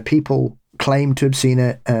 years, where people claim to have seen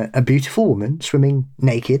a beautiful woman swimming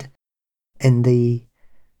naked in the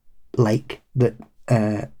lake that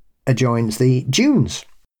adjoins the dunes.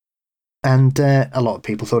 And a lot of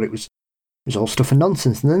people thought it was all stuff and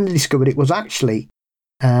nonsense. And then they discovered it was actually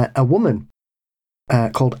a woman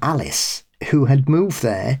called Alice who had moved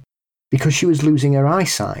there because she was losing her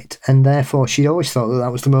eyesight, and therefore she always thought that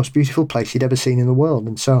that was the most beautiful place she'd ever seen in the world.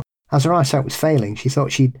 And so, as her eyesight was failing, she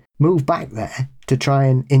thought she'd move back there to try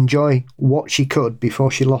and enjoy what she could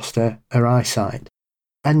before she lost her eyesight.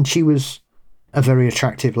 And she was a very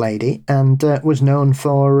attractive lady and was known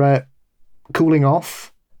for cooling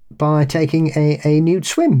off by taking a nude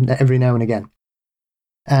swim every now and again.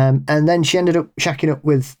 And then she ended up shacking up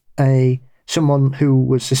with someone who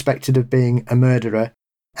was suspected of being a murderer,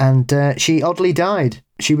 and she oddly died.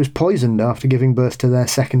 She was poisoned after giving birth to their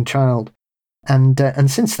second child. And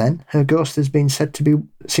since then, her ghost has been said to be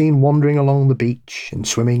seen wandering along the beach and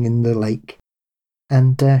swimming in the lake,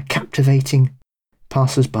 and captivating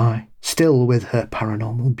passers-by, still with her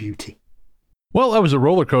paranormal beauty. Well, that was a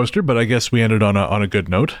roller coaster, but I guess we ended on a good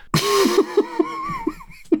note.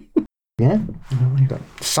 Yeah, you got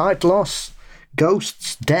sight loss,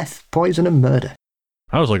 ghosts, death, poison, and murder.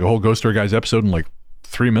 That was like a whole Ghost Story Guys episode in like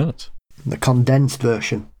 3 minutes. The condensed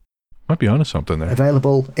version. Might be onto something there.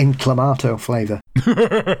 Available in Clamato flavour.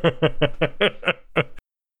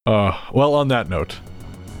 Well, on that note,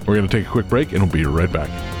 we're going to take a quick break and we'll be right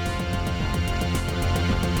back.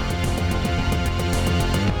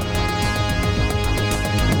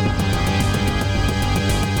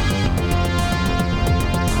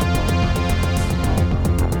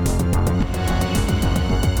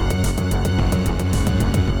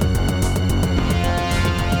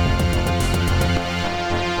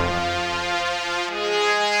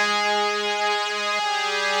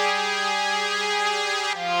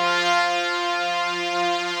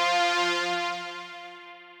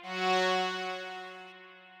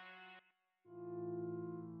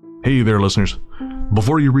 Hey there, listeners.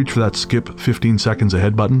 Before you reach for that skip 15 seconds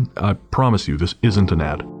ahead button, I promise you this isn't an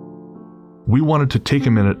ad. We wanted to take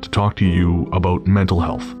a minute to talk to you about mental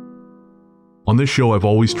health. On this show, I've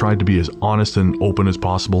always tried to be as honest and open as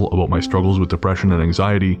possible about my struggles with depression and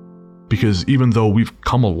anxiety, because even though we've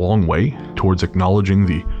come a long way towards acknowledging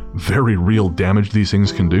the very real damage these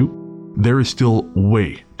things can do, there is still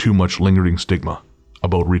way too much lingering stigma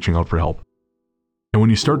about reaching out for help. And when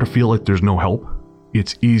you start to feel like there's no help,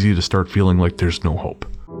 it's easy to start feeling like there's no hope.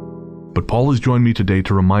 But Paul has joined me today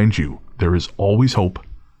to remind you there is always hope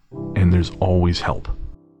and there's always help.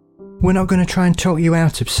 We're not going to try and talk you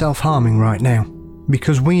out of self-harming right now,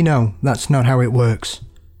 because we know that's not how it works.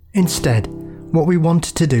 Instead, what we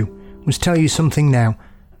wanted to do was tell you something now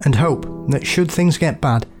and hope that should things get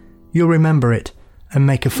bad, you'll remember it and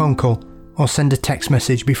make a phone call or send a text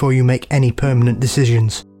message before you make any permanent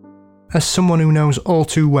decisions. As someone who knows all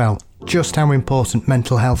too well just how important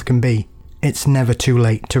mental health can be, it's never too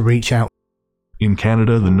late to reach out. In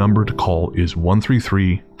Canada, the number to call is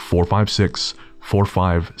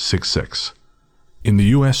 133-456-4566. In the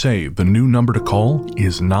USA, the new number to call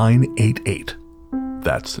is 988.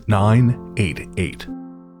 That's 988.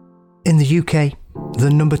 In the UK, the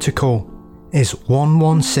number to call is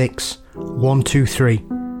 116123,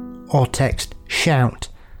 or text SHOUT,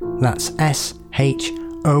 that's SHOUT,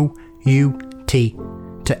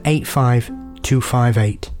 to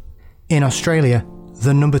 85258. In Australia,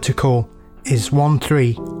 the number to call is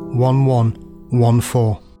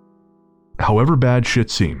 131114. However bad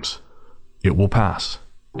shit seems, it will pass.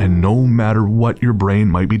 And no matter what your brain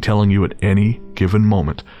might be telling you at any given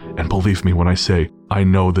moment, and believe me when I say I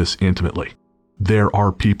know this intimately, there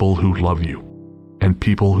are people who love you and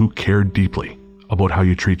people who care deeply about how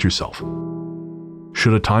you treat yourself.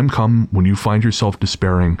 Should a time come when you find yourself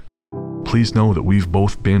despairing, please know that we've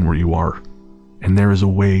both been where you are, and there is a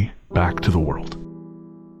way back to the world.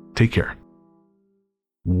 Take care.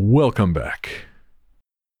 Welcome back.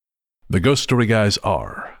 The Ghost Story Guys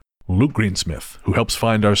are Luke Greensmith, who helps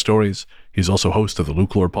find our stories. He's also host of the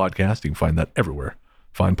Luke Lore podcast. You can find that everywhere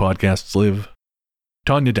fine podcasts live.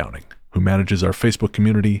 Tanya Downing, who manages our Facebook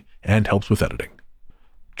community and helps with editing.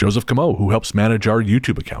 Joseph Camo, who helps manage our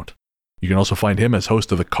YouTube account. You can also find him as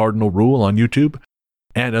host of The Cardinal Rule on YouTube,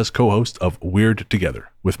 and as co-host of Weird Together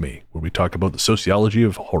with me, where we talk about the sociology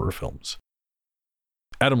of horror films.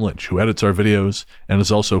 Adam Lynch, who edits our videos and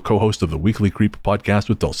is also co-host of the Weekly Creep podcast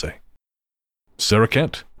with Dulce. Sarah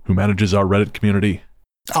Kent, who manages our Reddit community.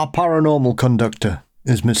 Our paranormal conductor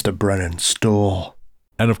is Mr. Brennan Storr.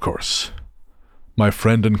 And of course, my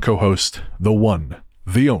friend and co-host, the one,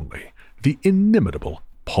 the only, the inimitable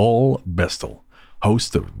Paul Bestel,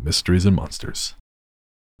 host of Mysteries and Monsters.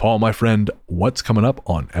 Paul, my friend, what's coming up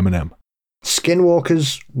on M&M?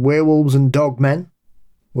 Skinwalkers, werewolves and dogmen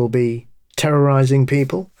will be terrorising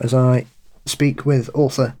people as I speak with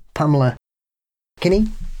author Pamela Kinney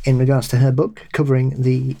in regards to her book covering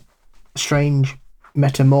the strange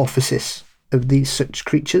metamorphosis of these such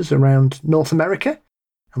creatures around North America.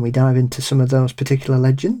 and we dive into some of those particular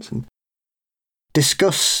legends and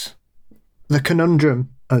discuss the conundrum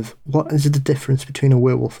of what is the difference between a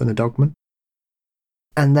werewolf and a dogman.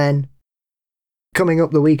 And then, coming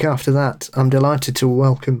up the week after that, I'm delighted to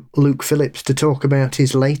welcome Luke Phillips to talk about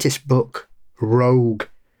his latest book, Rogue,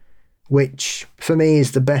 which for me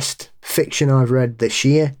is the best fiction I've read this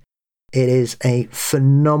year. It is a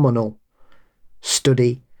phenomenal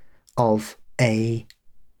study of a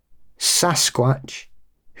Sasquatch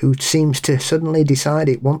who seems to suddenly decide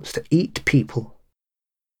it wants to eat people.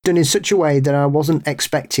 Done in such a way that I wasn't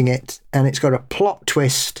expecting it, and it's got a plot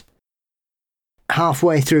twist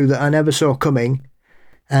halfway through that I never saw coming,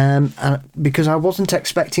 because I wasn't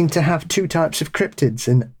expecting to have two types of cryptids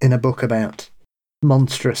in a book about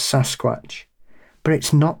monstrous Sasquatch. But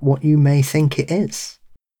it's not what you may think it is.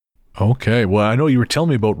 Okay, well, I know you were telling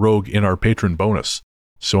me about Rogue in our patron bonus,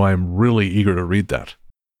 so I'm really eager to read that.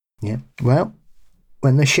 Yeah, well,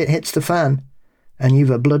 when the shit hits the fan, and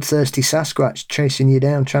you've a bloodthirsty Sasquatch chasing you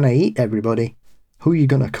down trying to eat everybody, who are you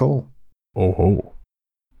going to call? Oh ho.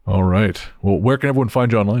 All right. Well, where can everyone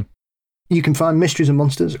find you online? You can find Mysteries and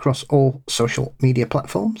Monsters across all social media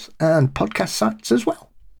platforms and podcast sites as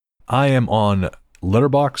well. I am on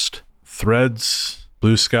Letterboxd, Threads,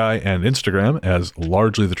 Blue Sky, and Instagram as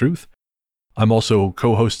Largely the Truth. I'm also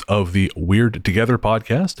co-host of the Weird Together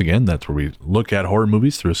podcast. Again, that's where we look at horror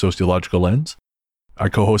movies through a sociological lens. I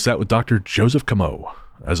co-host that with Dr. Joseph Camo,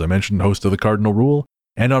 as I mentioned, host of The Cardinal Rule.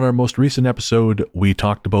 And on our most recent episode, we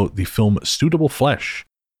talked about the film Suitable Flesh,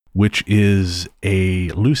 which is a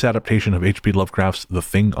loose adaptation of H.P. Lovecraft's The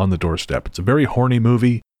Thing on the Doorstep. It's a very horny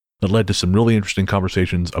movie that led to some really interesting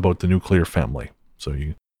conversations about the nuclear family. So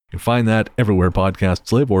you can find that everywhere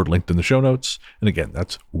podcasts live or linked in the show notes. And again,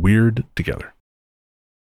 that's Weird Together.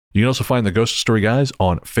 You can also find the Ghost Story Guys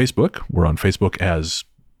on Facebook. We're on Facebook as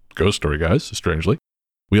Ghost Story Guys, strangely.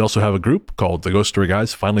 We also have a group called the Ghost Story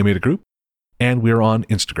Guys, finally made a group. And we're on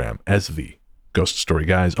Instagram as the Ghost Story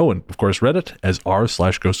Guys. Oh, and of course, Reddit as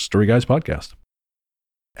r/Ghost Story Guys podcast.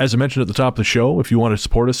 As I mentioned at the top of the show, if you want to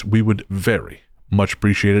support us, we would very much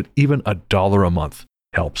appreciate it. Even $1 a month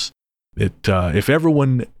helps. If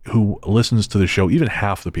everyone who listens to the show, even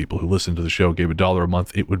half the people who listen to the show gave $1 a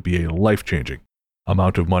month, it would be a life-changing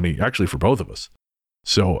amount of money, actually for both of us.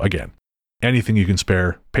 So again, anything you can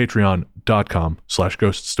spare,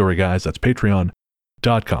 patreon.com/ghoststoryguys. That's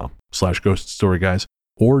patreon.com/ghoststoryguys,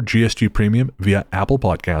 or GSG Premium via Apple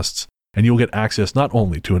Podcasts. And you'll get access not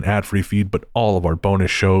only to an ad-free feed, but all of our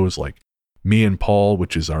bonus shows like Me and Paul,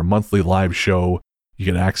 which is our monthly live show. You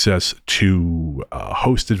get access to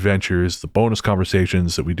host adventures, the bonus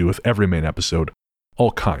conversations that we do with every main episode,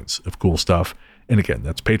 all kinds of cool stuff. And again,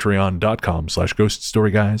 that's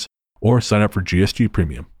patreon.com/ghoststoryguys, or sign up for GSG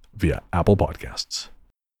Premium via Apple Podcasts.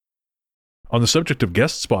 On the subject of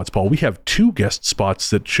guest spots, Paul, we have 2 guest spots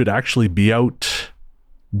that should actually be out.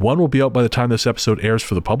 One will be out by the time this episode airs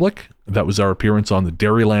for the public. That was our appearance on the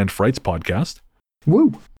Dairyland Frights podcast.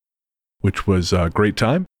 Woo! Which was a great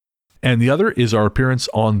time. And the other is our appearance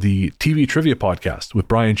on the TV Trivia podcast with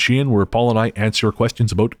Brian Sheehan, where Paul and I answer your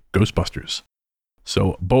questions about Ghostbusters.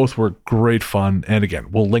 So both were great fun. And again,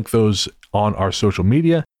 we'll link those on our social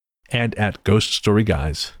media and at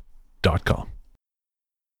ghoststoryguys.com.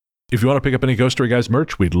 If you want to pick up any Ghost Story Guys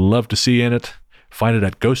merch, we'd love to see you in it. Find it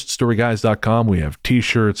at ghoststoryguys.com. We have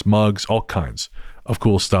t-shirts, mugs, all kinds of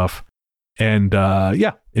cool stuff. And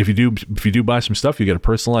if you do buy some stuff, you get a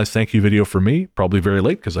personalized thank you video from me, probably very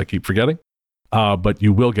late because I keep forgetting. But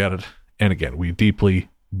you will get it. And again, we deeply,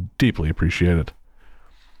 deeply appreciate it.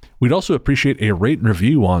 We'd also appreciate a rate and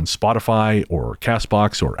review on Spotify or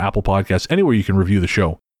CastBox or Apple Podcasts, anywhere you can review the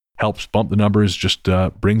show. Helps bump the numbers, just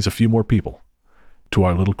brings a few more people to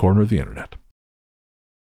our little corner of the internet.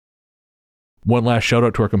 One last shout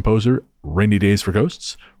out to our composer, Rainy Days for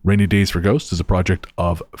Ghosts. Rainy Days for Ghosts is a project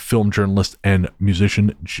of film journalist and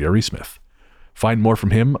musician Jerry Smith. Find more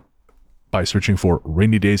from him by searching for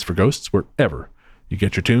Rainy Days for Ghosts wherever you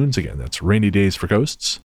get your tunes. Again, that's Rainy Days for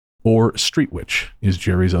Ghosts, or Street Witch is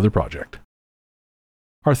Jerry's other project.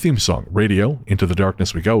 Our theme song, Radio, Into the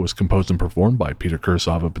Darkness We Go, was composed and performed by Peter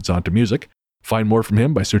Kursov of Podzonta Music. Find more from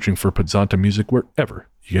him by searching for Podzonta Music wherever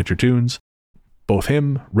you get your tunes. Both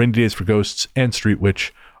him, Rainy Days for Ghosts, and Street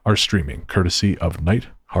Witch are streaming courtesy of Night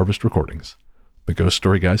Harvest Recordings, the Ghost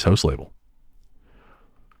Story Guys house label.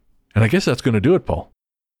 And I guess that's going to do it, Paul.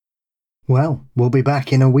 Well, we'll be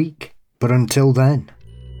back in a week, but until then,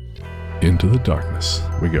 into the darkness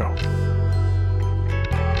we go.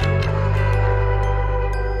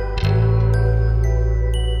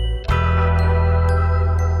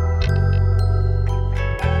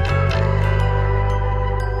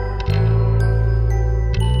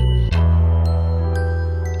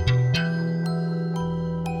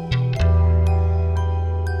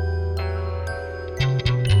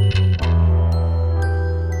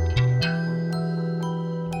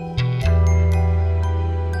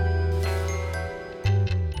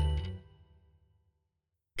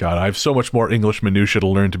 God, I have so much more English minutia to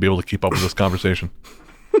learn to be able to keep up with this conversation.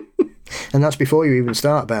 And that's before you even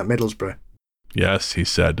start about Middlesbrough. Yes, he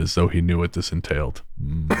said, as though he knew what this entailed.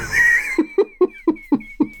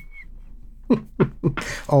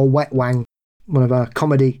 Or Wet Wang, one of our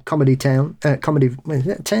comedy town, is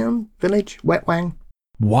it town, village? Wet Wang.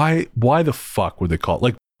 Why the fuck would they call it?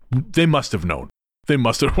 Like, they must have known. They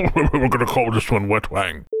must have, we're going to call this one Wet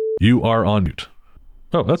Wang. You are on mute.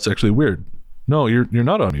 Oh, that's actually weird. No, you're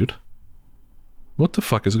not on mute. What the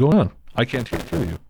fuck is going on? I can't hear you.